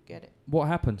to get it. What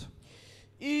happened?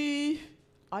 Can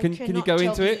you go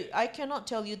into it? I cannot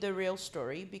tell you the real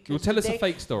story because you'll tell us a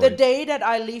fake story. The day that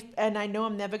I leave, and I know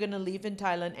I'm never going to live in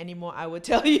Thailand anymore, I will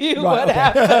tell you what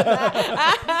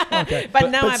happened.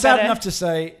 But now but sad enough to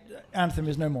say, Anthem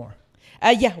is no more.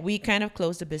 Yeah, we kind of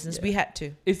closed the business. We had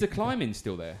to. Is the climbing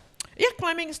still there? Yeah,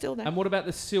 climbing is still there. And what about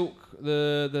the silk,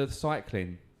 the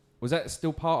cycling? Was that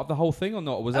still part of the whole thing or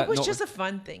not? Or was that it was not just a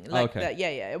fun thing. Like that. Yeah.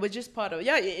 It was just part of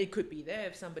it could be there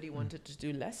if somebody wanted to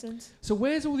do lessons. So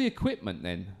where's all the equipment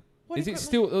then? What is equipment? it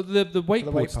still the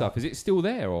wakeboard weight stuff? part. Is it still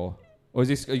there or is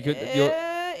this?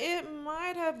 It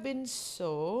might have been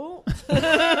sold.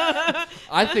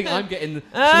 I think I'm getting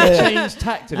changed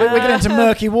tack to We're getting into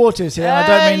murky waters here. I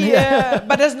don't mean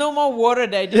but there's no more water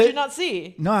there. Did you not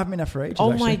see? No, I haven't been there for ages.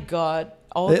 Oh actually. my God!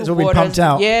 It's all been pumped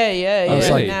out. Yeah. Oh,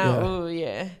 really? Now, Yeah. oh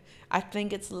yeah. I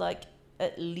think it's like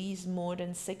at least more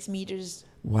than 6 meters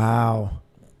Wow.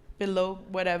 below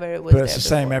whatever it was. But it's there the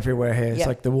same before. everywhere here. It's Yeah.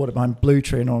 like the water behind Blue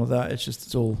Tree and all of that.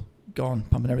 It's all gone,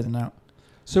 pumping everything out.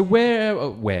 So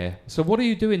where? So what are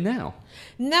you doing now?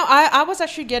 No, I was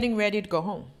actually getting ready to go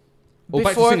home. Or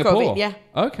back to Before Singapore? COVID, yeah.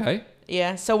 Okay.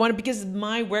 Yeah, so because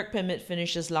my work permit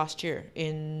finishes last year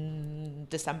in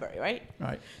December, right?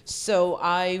 Right. So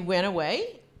I went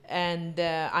away and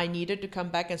I needed to come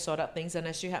back and sort out things, and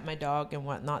I still had my dog and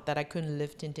whatnot that I couldn't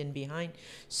leave Tintin behind.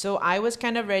 So I was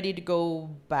kind of ready to go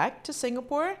back to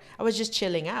Singapore. I was just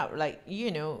chilling out, like,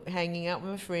 hanging out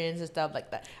with my friends and stuff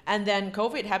like that. And then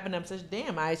COVID happened. I'm such,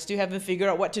 damn, I still haven't figured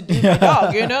out what to do with my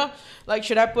dog, Like,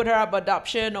 should I put her up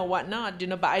adoption or whatnot,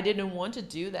 but I didn't want to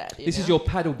do that. This is your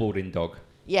paddleboarding dog.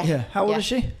 Yeah. Yeah. How old is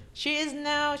she? She is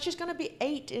she's going to be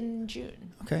 8 in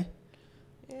June. Okay.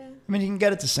 Yeah. I mean, you can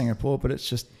get it to Singapore, but it's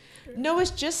just... No,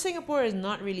 it's just Singapore is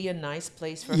not really a nice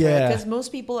place for her Yeah. because most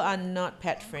people are not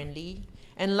pet friendly.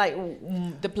 And like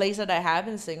the place that I have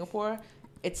in Singapore,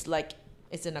 it's like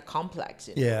it's in a complex.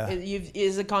 Yeah.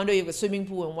 It's a condo, you have a swimming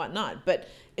pool and whatnot, but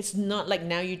it's not like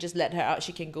now you just let her out,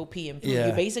 she can go pee and poo. Yeah.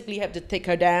 You basically have to take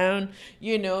her down,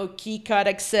 key card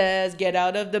access, get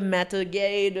out of the metal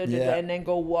gate, and then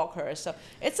go walk her. So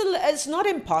it's not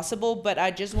impossible, but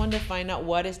I just want to find out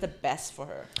what is the best for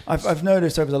her. I've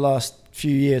noticed over the last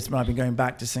few years when I've been going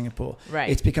back to Singapore, Right.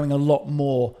 it's becoming a lot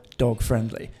more dog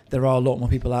friendly. There are a lot more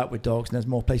people out with dogs and there's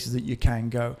more places that you can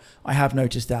go. I have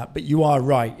noticed that, but you are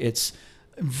right. It's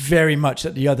very much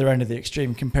at the other end of the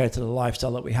extreme compared to the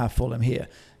lifestyle that we have for them here.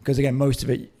 Because again, most of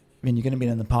it, I mean, you're going to be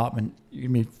in an apartment, you're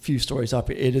going to be a few stories up.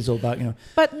 It is all about,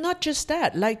 But not just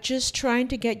that, like just trying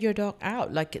to get your dog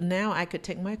out. Like now I could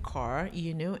take my car,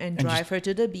 and drive her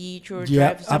to the beach or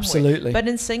drive somewhere. Absolutely. But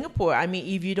in Singapore, I mean,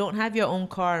 if you don't have your own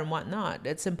car and whatnot,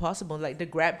 it's impossible. Like the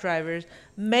Grab drivers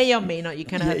may or may not, you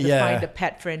kind of have to find the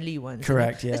pet-friendly ones.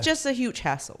 Correct, yeah. It's just a huge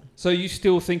hassle. So you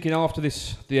still thinking after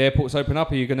the airports open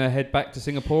up, are you going to head back to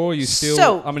Singapore? Or are you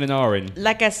still umming and ahhing?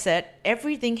 Like I said,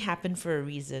 everything happened for a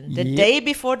reason. The Yep. day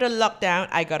before the lockdown,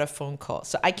 I got a phone call.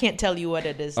 So I can't tell you what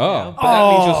it is now. Oh, but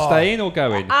that means you're staying or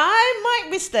going? I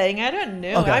might be staying. I don't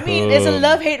know. Okay. I mean, it's a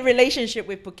love-hate relationship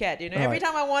with Phuket. Every Right.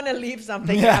 time I want to leave,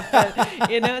 something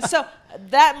happens. So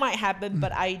that might happen,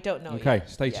 but I don't know. Okay, yet.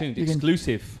 stay Yeah. tuned. You can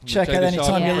Exclusive. check Jay out the any Shark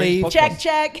time you Friends leave. podcast.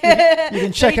 Check. You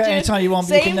can check Stay out tuned. anytime you want,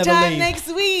 but you Same can never time leave. next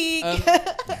week.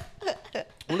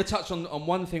 I want to touch on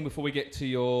one thing before we get to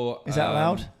your... Is that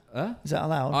allowed? Huh? Is that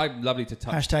allowed? I'm lovely to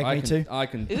touch. Hashtag I me can, too. I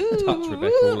can Ooh. touch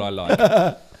Rebecca all I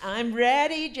like. I'm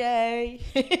ready, Jay.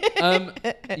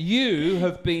 You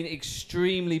have been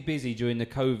extremely busy during the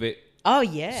COVID Oh,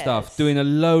 yeah. stuff, doing a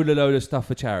load of stuff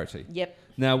for charity. Yep.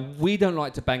 Now, we don't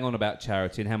like to bang on about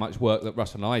charity and how much work that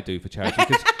Russell and I do for charity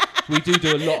because we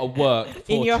do a lot of work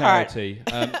for In your heart. charity.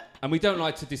 And we don't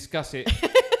like to discuss it,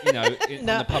 on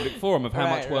the public forum of how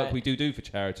much work right. we do for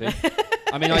charity.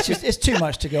 I mean, It's too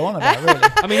much to go on about, really.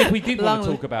 I mean, if we did want to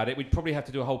Long- talk about it, we'd probably have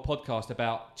to do a whole podcast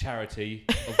about charity,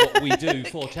 of what we do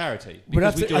for charity. We'd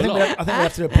have Because we to, do I a think lot. we'd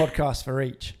have to do a podcast for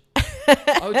each.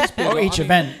 Oh, it'd just be a Or lot. each I mean,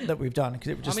 event that we've done. Because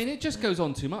it would just, I mean, it just goes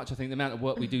on too much, I think, the amount of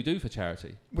work we do for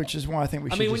charity. which is why I think we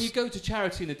I should mean, when you just... go to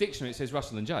charity in the dictionary, it says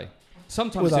Russell and Jay.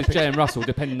 Sometimes With it our says Jay and Russell,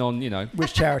 depending on,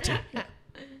 Which charity?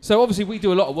 So obviously we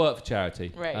do a lot of work for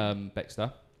charity, Right.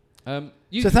 Bexter.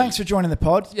 So thanks for joining the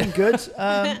pod. It's been good.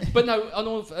 But no,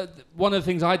 one of the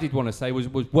things I did want to say was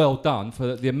well done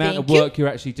for the amount Thank of work you're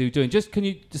actually doing. Just can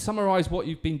you summarise what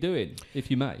you've been doing, if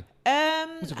you may?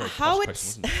 That's a very How posh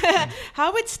it's question, wasn't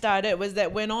how it started was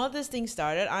that when all this thing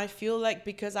started, I feel like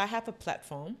because I have a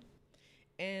platform,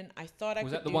 and I thought I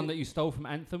Was could that the do one that you stole from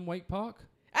Anthem Wake Park?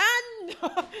 no,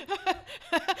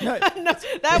 No, no, that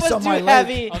it's was on too my leg.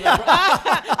 heavy. Oh, no,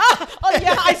 Oh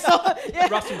yeah, I saw. Yeah,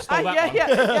 Russell stole that one.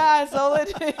 Yeah, I sold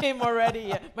it to him already.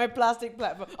 Yeah, my plastic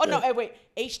platform. Oh no, wait,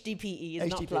 HDPE is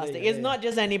not HDPE, plastic. yeah, It's yeah. not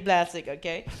just any plastic.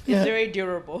 Okay, Yeah. it's very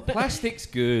durable. Plastic's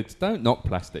good. Don't knock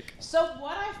plastic. So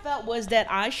what I felt was that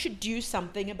I should do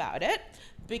something about it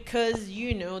because,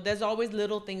 there's always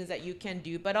little things that you can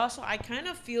do. But also I kind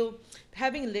of feel,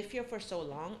 having lived here for so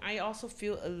long, I also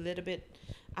feel a little bit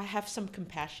I have some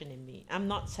compassion in me. I'm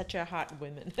not such a hard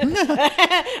woman.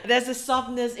 There's a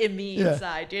softness in me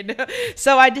inside, you know.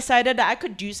 So I decided that I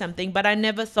could do something, but I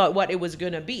never thought what it was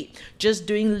going to be. Just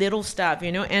doing little stuff,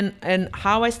 you know. And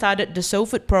how I started the Soul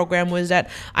Food program was that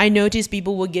I noticed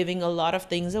people were giving a lot of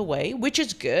things away, which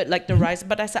is good, like the rice.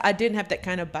 But I said I didn't have that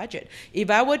kind of budget. If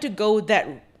I were to go that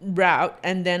route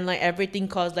and then like everything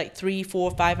costs like 300,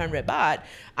 400, 500 baht,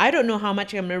 I don't know how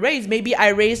much I'm gonna raise. Maybe I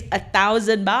raise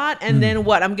 1,000 baht and then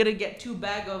what, I'm gonna get 2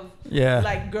 bags of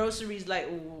like groceries. Like,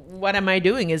 what am I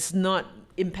doing? It's not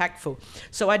impactful.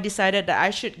 So I decided that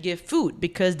I should give food,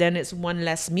 because then it's one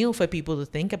less meal for people to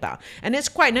think about, and it's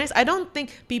quite nice. I don't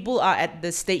think people are at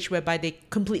the stage whereby they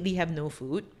completely have no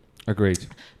food. Agreed.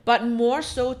 But more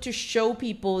so to show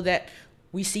people that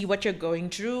we see what you're going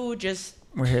through, just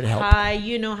we're here to help. Hi,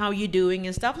 you know, how you doing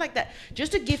and stuff like that.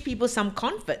 Just to give people some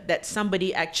comfort that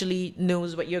somebody actually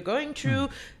knows what you're going through.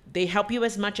 They help you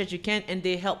as much as you can, and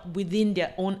they help within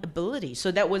their own ability.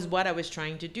 So that was what I was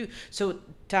trying to do. So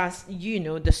that's, you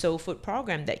know, the Soul Food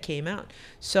program that came out.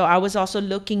 So I was also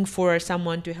looking for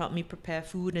someone to help me prepare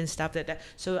food and stuff like that.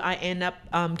 So I end up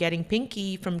getting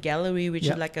Pinky from Gallery, which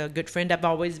is like a good friend. I've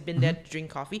always been there to drink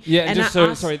coffee. Yeah, and just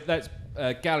sorry, that's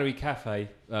Gallery Cafe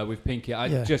with Pinky.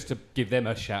 Just to give them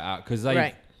a shout out, because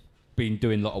they've been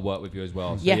doing a lot of work with you as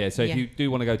well. So so if you do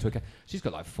want to go to she's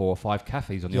got like 4 or 5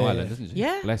 cafes on the island, doesn't she?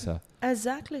 Yeah. Bless her.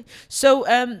 Exactly. So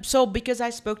so because I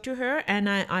spoke to her and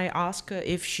I asked her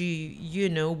if she, you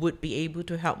know, would be able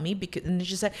to help me, because, and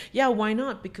she said, yeah, why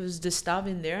not? Because the stuff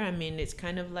in there, I mean, it's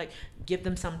kind of like give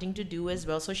them something to do as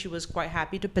well. So she was quite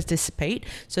happy to participate.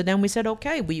 So then we said,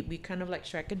 okay, we kind of like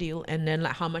struck a deal, and then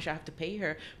like how much I have to pay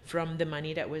her from the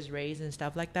money that was raised and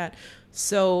stuff like that.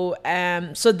 So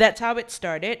so that's how it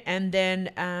started. And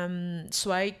then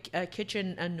Swai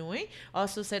Kitchen Noi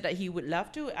also said that he would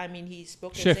love to. I mean, he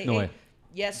spoke and Chef said, Noi. hey,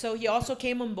 yeah, so he also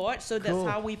came on board. So that's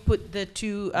how we put the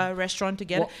 2 restaurants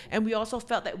together. And we also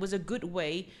felt that it was a good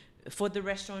way for the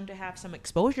restaurant to have some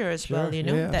exposure as well, you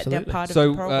know, that they're part of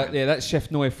the program. So that's Chef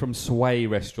Noi from Sway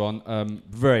Restaurant.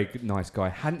 Very nice guy.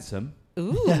 Handsome.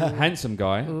 Ooh. Handsome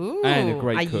guy. Ooh. And a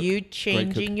great cook. Are you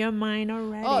changing your mind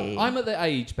already? I'm at the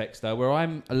age, Baxter, where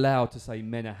I'm allowed to say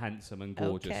men are handsome and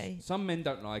gorgeous. Okay. Some men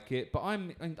don't like it, but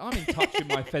I'm in touch with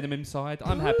my feminine side.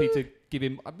 I'm happy to give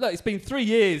him... Look, it's been 3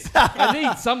 years. I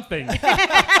need something.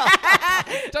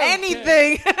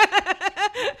 Anything.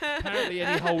 Apparently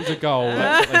any holds a goal.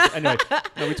 Anyway,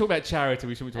 no, we talk about charity.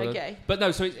 We shouldn't talk about... But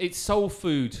no, so it's soul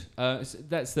food.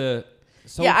 That's the...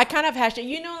 I kind of hashtag.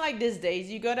 You know, like these days,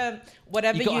 you gotta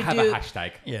whatever you do. You gotta have a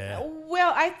hashtag. Yeah.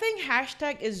 Well, I think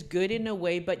hashtag is good in a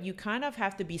way, but you kind of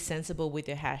have to be sensible with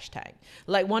your hashtag.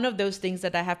 Like one of those things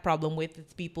that I have problem with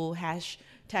is people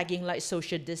hashtagging like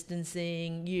social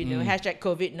distancing. You know, hashtag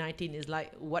COVID-19 is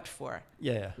like what for?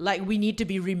 Yeah. Like we need to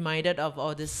be reminded of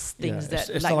all these things that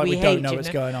it's like not we we hate. Don't know what's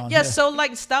going on. Yeah. So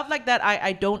like stuff like that,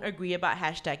 I don't agree about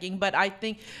hashtagging, but I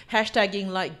think hashtagging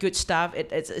like good stuff,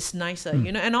 it's nicer,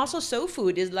 you know. And also soul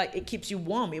food is like it keeps you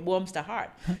warm. It warms the heart.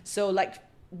 So like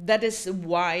that is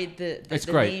why the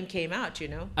name came out, you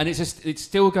know. And it's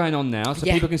still going on now, so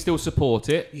people can still support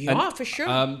it. Yeah, for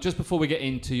sure. Just before we get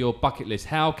into your bucket list,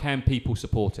 how can people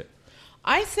support it?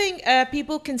 I think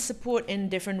people can support in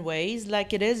different ways.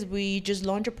 Like it is, we just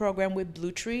launched a program with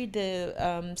Blue Tree, the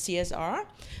CSR,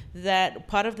 that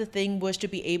part of the thing was to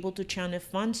be able to channel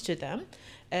funds to them.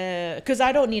 Because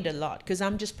I don't need a lot, because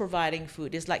I'm just providing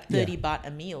food. It's like 30 baht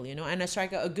a meal, you know, and I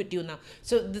strike a good deal now.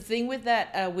 So the thing with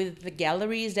that, with the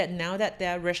gallery is that now that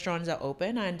their restaurants are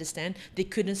open, I understand they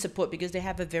couldn't support because they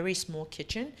have a very small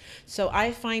kitchen. So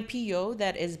I find PO,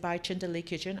 that is by Chintale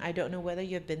Kitchen. I don't know whether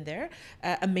you've been there.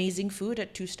 Amazing food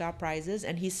at 2-star prices,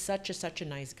 and he's such a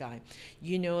nice guy.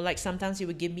 You know, like sometimes he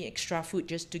would give me extra food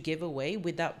just to give away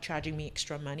without charging me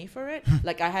extra money for it.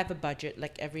 Like I have a budget,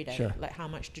 like every day, like how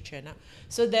much to churn up.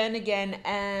 So then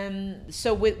again,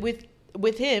 so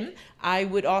with him, I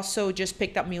would also just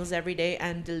pick up meals every day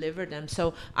and deliver them.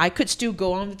 So I could still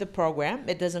go on with the program.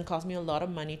 It doesn't cost me a lot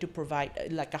of money to provide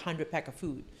like 100 pack of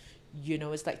food. You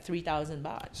know, it's like 3,000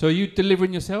 baht. So are you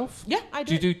delivering yourself? Yeah, I do.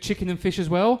 Do you do chicken and fish as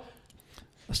well?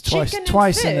 That's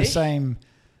twice in the same.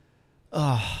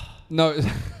 No.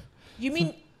 You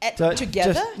mean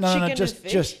together?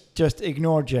 Just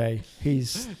ignore Jay.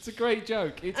 It's a great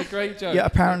joke. Yeah,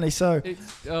 apparently so.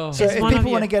 So if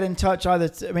people want to get in touch,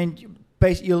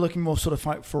 basically you're looking more sort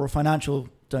of for financial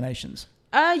donations.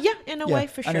 Yeah, in a way,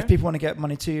 for sure. And if people want to get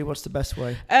money to you, what's the best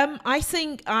way? I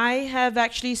think I have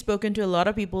actually spoken to a lot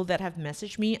of people that have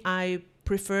messaged me. I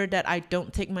prefer that I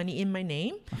don't take money in my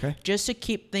name, Okay. just to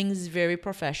keep things very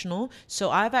professional. So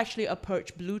I've actually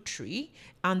approached Blue Tree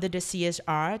under the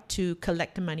CSR to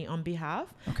collect the money on behalf,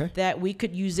 Okay. that we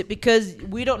could use it, because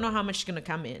we don't know how much is going to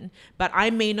come in, but I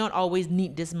may not always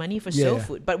need this money for soul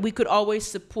food, but we could always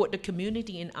support the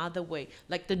community in other way,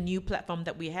 like the new platform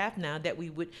that we have now, that we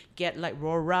would get like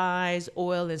raw rice,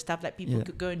 oil and stuff that people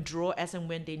could go and draw as and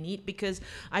when they need. Because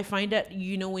I find that,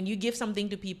 you know, when you give something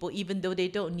to people, even though they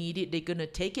don't need it, they're going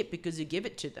to take it because you give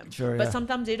it to them. Sure, but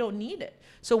sometimes they don't need it.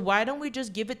 So why don't we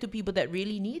just give it to people that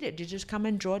really need it? They just come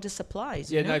and draw the supplies.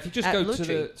 Yeah, no, if you just go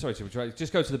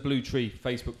to the Blue Tree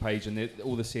Facebook page and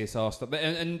all the CSR stuff,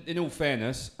 and in all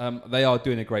fairness, they are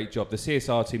doing a great job. The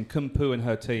CSR team, Kumpu and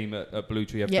her team at Blue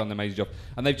Tree have done an amazing job.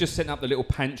 And they've just set up the little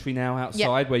pantry now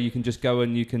outside where you can just go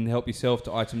and you can help yourself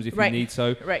to items if you need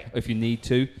if you need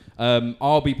to.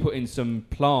 I'll be putting some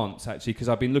plants, actually, because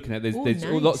I've been looking at there's nice.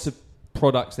 lots of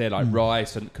products there like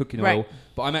rice and cooking oil,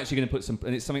 but I'm actually going to put some,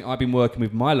 and it's something I've been working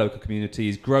with my local community,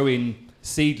 is growing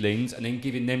seedlings and then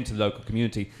giving them to the local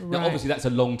community. Now obviously that's a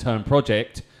long-term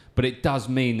project, but it does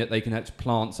mean that they can actually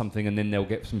plant something and then they'll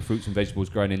get some fruits and vegetables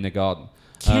grown in their garden.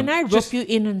 Can I rope you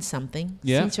in on something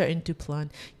since you're into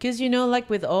plant? Because, you know, like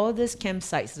with all these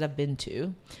campsites that I've been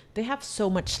to, they have so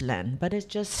much land, but it's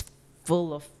just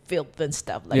full of filth and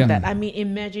stuff like that. I mean,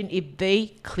 imagine if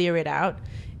they clear it out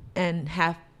and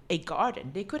have a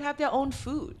garden. They could have their own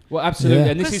food. Well, absolutely.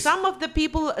 And because some of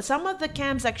the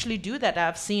camps actually do that.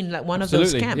 I've seen like one of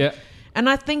those camps. Yeah. And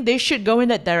I think they should go in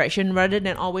that direction rather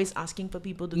than always asking for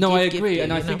people to give. No, I agree.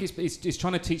 And I think it's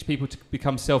trying to teach people to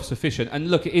become self-sufficient. And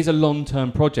look, it is a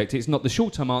long-term project. It's not, the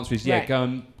short-term answer is, go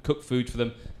and cook food for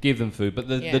them, give them food. But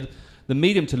the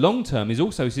medium to long-term is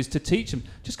to teach them,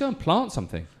 just go and plant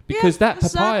something. Because that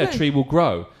papaya tree will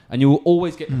grow. And you will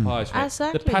always get papayas from it.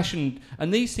 Exactly. The passion,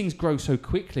 and these things grow so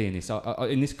quickly in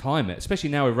this climate, especially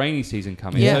now with rainy season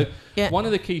coming. So one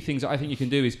of the key things that I think you can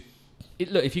do is,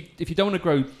 if you don't want to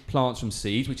grow plants from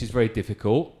seeds, which is very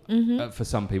difficult for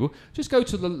some people, just go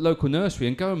to the local nursery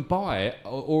and go and buy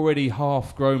already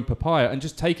half-grown papaya and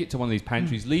just take it to one of these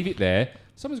pantries, leave it there.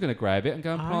 Someone's going to grab it and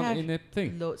go and plant it in their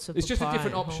thing. It's just a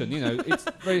different option, you know. It's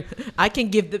very. I can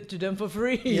give them to them for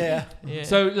free. Yeah.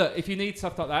 So look, if you need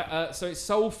stuff like that, so it's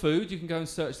Soul Food. You can go and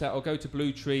search that, or go to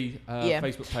Blue Tree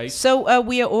Facebook page. So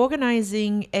we are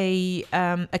organizing a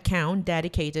account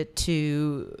dedicated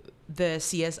to the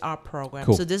CSR program.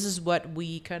 Cool. So this is what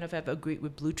we kind of have agreed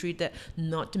with Blue Tree, that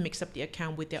not to mix up the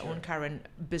account with their own current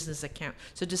business account.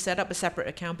 So to set up a separate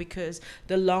account, because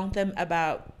the long term,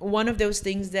 about one of those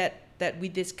things that we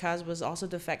discussed was also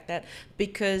the fact that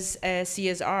because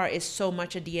CSR is so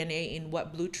much a DNA in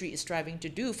what Blue Tree is striving to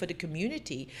do for the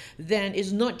community, then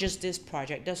it's not just this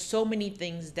project. There's so many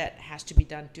things that has to be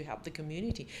done to help the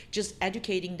community. Just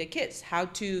educating the kids how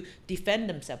to defend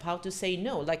themselves, how to say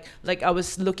no. Like I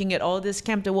was looking at all this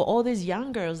camp, there were all these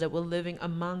young girls that were living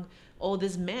among all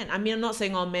these men. I mean, I'm not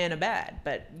saying all men are bad,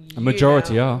 but a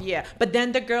majority are. Yeah, but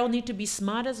then the girl need to be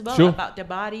smart as well about their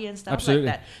body and stuff like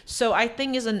that. So I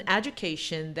think it's an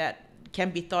education that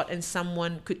can be taught and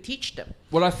someone could teach them.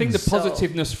 Well, I think the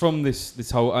positiveness from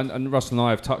this whole, and Russell and I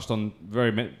have touched on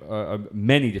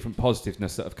many different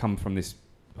positiveness that have come from this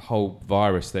whole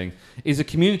virus thing, is the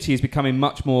community is becoming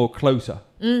much more closer.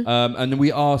 And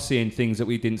we are seeing things that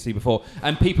we didn't see before.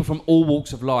 And people from all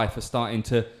walks of life are starting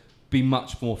to be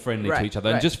much more friendly to each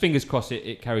other. And just fingers crossed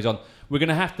it carries on. We're going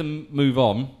to have to move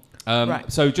on.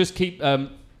 So just keep,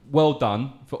 well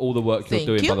done for all the work you're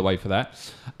doing, by the way, for that.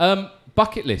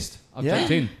 Bucket list. I've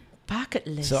jumped in. Bucket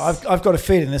list. So I've got a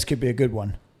feeling this could be a good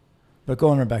one. But go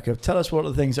on, Rebecca. Tell us what are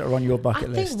the things that are on your bucket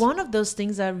list. I think one of those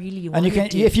things I really want to do.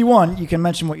 And if you want, you can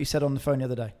mention what you said on the phone the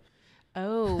other day.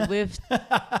 Oh, with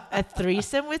a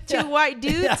threesome with two white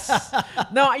dudes?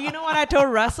 No, you know what I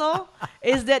told Russell?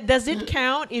 Is that, does it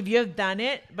count if you've done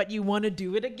it, but you want to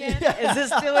do it again? Is it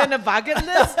still in a bucket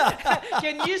list?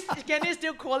 Can you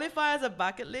still qualify as a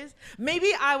bucket list?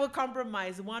 Maybe I will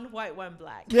compromise. One white, one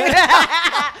black.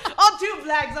 Oh, two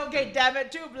blacks. Okay, damn it.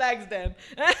 Two blacks then.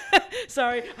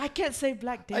 Sorry. I can't say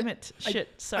black, damn it.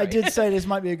 Sorry. I did say this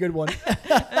might be a good one.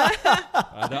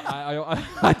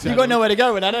 I You've got nowhere to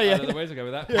go with that, don't you? I don't know where to go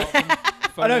with that.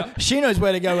 I know. She knows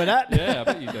where to go with that. Yeah, I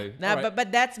bet you do. No,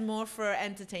 but that's more for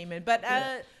entertainment. But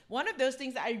one of those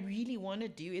things that I really want to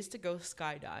do is to go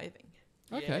skydiving.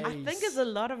 Okay. I think it's a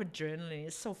lot of adrenaline.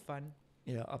 It's so fun.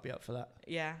 Yeah, I'll be up for that.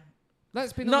 Yeah.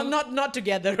 That's been not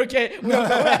together, okay?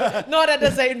 Not at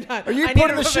the same time. Are you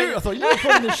putting the shoot? I thought you were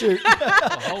putting the shoot.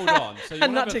 Well, hold on. So you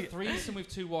want to have a threesome with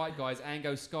two white guys and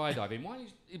go skydiving? Why don't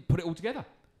you put it all together?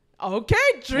 Okay,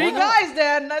 three guys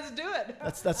then. Let's do it.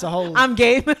 That's a whole. I'm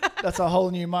game. That's a whole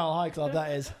new Mile High Club.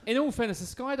 That is. In all fairness,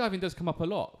 the skydiving does come up a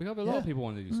lot. We have a lot of people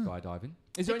wanting to do skydiving.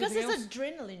 Is there Because anything it's else?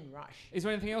 adrenaline rush. Is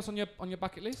there anything else on your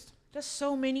bucket list? There's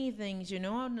so many things, I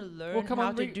want to learn Well, come how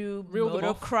on, to do reel them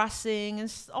off. motocrossing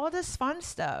and all this fun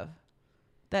stuff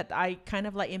that I kind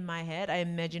of like in my head. I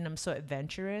imagine I'm so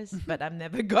adventurous, but I've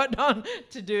never got on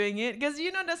to doing it because,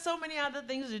 there's so many other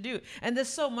things to do and there's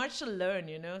so much to learn,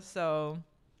 so.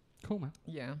 Cool, man.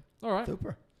 Yeah. All right.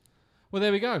 Super. Well,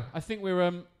 there we go. I think we're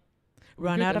Run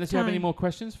good. out of Unless you have any time. more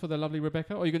questions for the lovely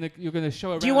Rebecca, or you're gonna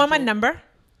show around. Do you want my your- number?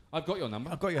 I've got your number.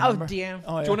 I've got your Oh, number. damn.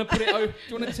 Oh, yeah. Do you want to put it? Do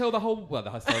you want to tell the whole? Well, the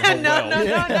whole No, world. no,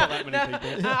 Not that no, many no.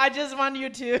 people. I just want you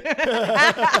to.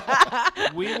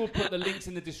 We will put the links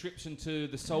in the description to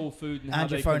the soul food and how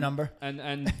And your they phone can- number.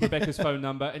 and Rebecca's phone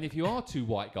number. And if you are two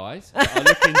white guys that are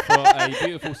looking for a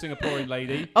beautiful Singaporean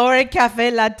lady, Or a cafe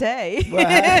latte.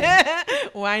 Well,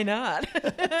 Why not?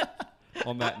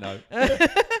 on that note,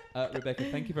 Rebecca,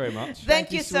 thank you very much.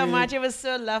 Thank you you, so sweetie. much. It was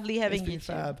so lovely it's having been you two.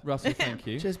 fab. Russell, thank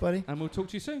you. Cheers, buddy. And we'll talk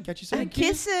to you soon. Catch you soon.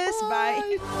 Kisses.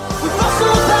 Bye.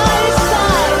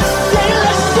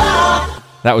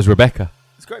 That was Rebecca.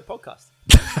 It's a great podcast.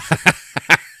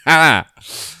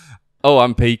 Oh,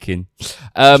 I'm peeking. Just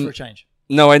for a change.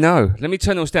 No, I know. Let me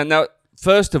turn all this down. Now,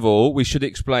 first of all, we should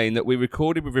explain that we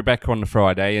recorded with Rebecca on the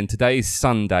Friday, and today's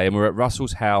Sunday, and we're at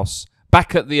Russell's house,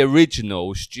 back at the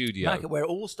original studio. Back at where it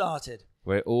all started.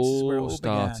 Where it This is where it all all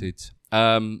started.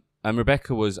 And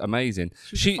Rebecca was amazing.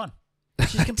 She was fun.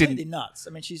 She's completely nuts.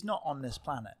 I mean, she's not on this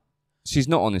planet. She's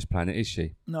not on this planet, is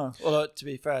she? No. Although, to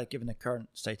be fair, given the current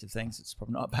state of things, it's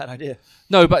probably not a bad idea.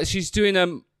 No, but she's doing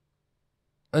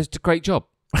a great job.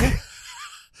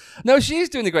 No, she is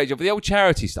doing a great job. The old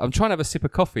charity stuff. I'm trying to have a sip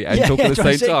of coffee and talk at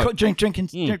the same time.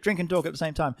 Drink and talk at the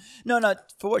same time. No.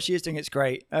 For what she is doing, it's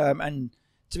great. And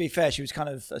to be fair, she was kind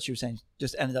of, as she was saying,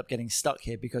 just ended up getting stuck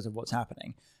here because of what's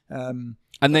happening.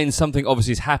 And then something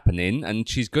obviously is happening, and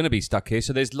she's going to be stuck here.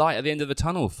 So there's light at the end of the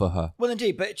tunnel for her. Well,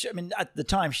 indeed. But, I mean, at the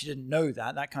time, she didn't know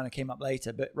that. That kind of came up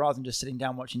later. But rather than just sitting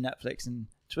down watching Netflix and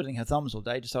twiddling her thumbs all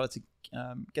day, decided to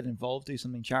get involved, do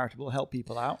something charitable, help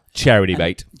people out. Charity,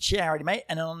 mate. Charity, mate.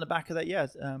 And then on the back of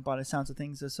that, by the sounds of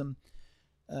things, there's some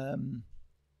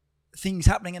things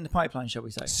happening in the pipeline, shall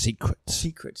we say.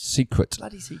 Secrets.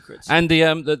 Bloody secrets. And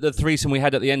the threesome we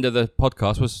had at the end of the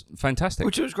podcast was fantastic.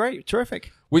 Which was great.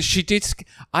 Terrific. Which she did.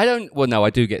 I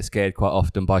do get scared quite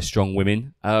often by strong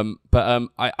women. But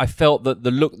I felt that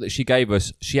the look that she gave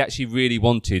us, she actually really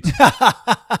wanted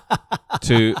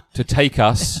to take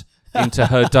us into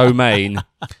her domain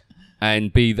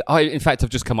and be. In fact, I've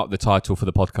just come up with the title for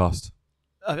the podcast.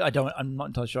 I'm not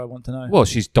entirely sure I want to know. Well,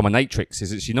 she's dominatrix,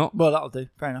 is it? She not? Well, that'll do.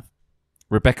 Fair enough.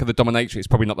 Rebecca the Dominatrix,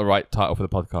 probably not the right title for the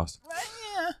podcast.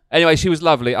 Yeah. Anyway, she was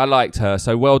lovely. I liked her.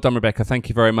 So well done, Rebecca. Thank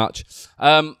you very much.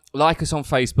 Like us on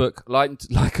Facebook.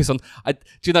 Like us on... do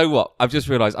you know what? I've just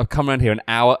realised I've come around here an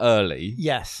hour early.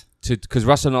 Yes. Because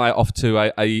Russell and I are off to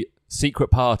a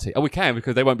secret party. Oh, we can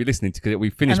because they won't be listening because we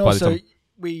finished And by also, the time...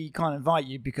 we can't invite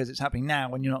you because it's happening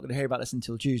now and you're not going to hear about this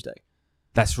until Tuesday.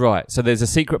 That's right. So there's a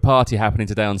secret party happening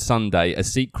today on Sunday. A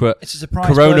secret It's a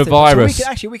surprise coronavirus.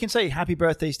 birthday. So we can say happy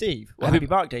birthday, Steve. Or happy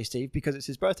birthday, Steve, because it's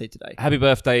his birthday today. Happy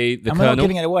birthday, the and we're not Colonel.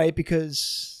 giving it away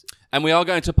because... And we are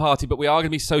going to a party, but we are going to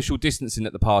be social distancing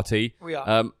at the party. We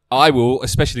are. I will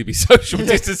especially be social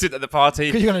distancing at the party.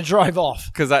 Because you're going to drive off.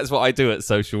 Because that's what I do at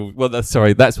social... Well, that's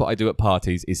what I do at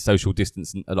parties, is social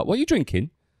distancing a lot. What are you drinking?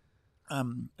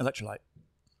 Electrolyte.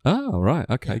 Oh, right.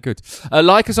 Okay, good.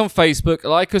 Like us on Facebook.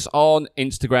 Like us on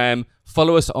Instagram.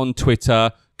 Follow us on Twitter.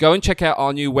 Go and check out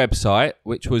our new website,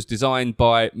 which was designed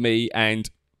by me and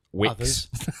Wix.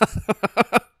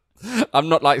 I'm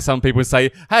not like some people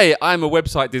say, hey, I'm a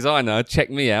website designer.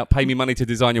 Check me out. Pay me money to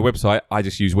design your website. I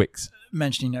just use Wix.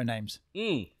 Mentioning no names.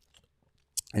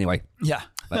 Anyway, Yeah.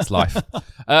 that's life.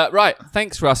 Right.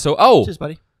 Thanks, Russell. Oh, Cheers,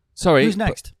 buddy. sorry. Who's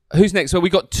next? Who's next? Well, we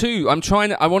got two.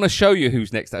 I want to show you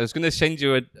who's next. I was going to send you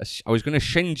You're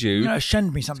going to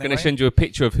send me something, going to send you a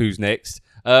picture of who's next.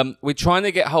 We're trying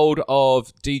to get hold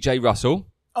of DJ Russell.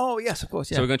 Oh, yes, of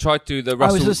course, yeah. So we're going to try to do the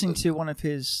Russell I was listening to one of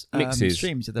his mixes.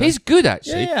 streams. The other day. He's good,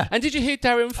 actually. Yeah. And did you hear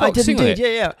Darren Fox I did sing on indeed,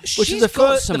 it? yeah. Which She's is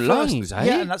got some lungs, eh?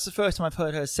 Yeah, and that's the first time I've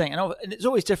heard her sing. And it's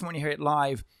always different when you hear it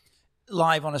live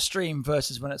on a stream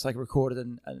versus when it's like recorded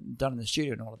and done in the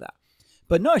studio and all of that.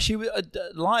 But no, she was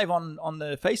live on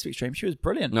the Facebook stream. She was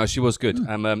brilliant. No, she was good.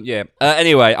 Yeah.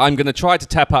 Anyway, I'm going to try to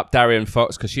tap up Darren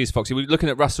Fox because she's Foxy. We're looking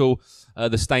at Russell,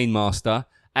 the Stainmaster.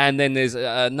 And then there's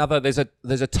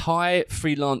there's a Thai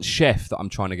freelance chef that I'm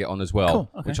trying to get on as well,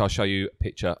 Cool, okay. which I'll show you a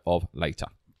picture of later.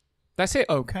 That's it.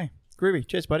 Okay. Groovy.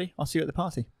 Cheers, buddy. I'll see you at the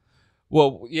party.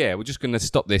 Well, yeah, we're just going to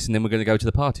stop this and then we're going to go to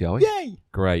the party, are we? Yay!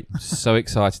 Great. So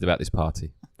excited about this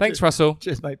party. Thanks, Russell.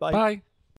 Cheers, mate. Bye. Bye.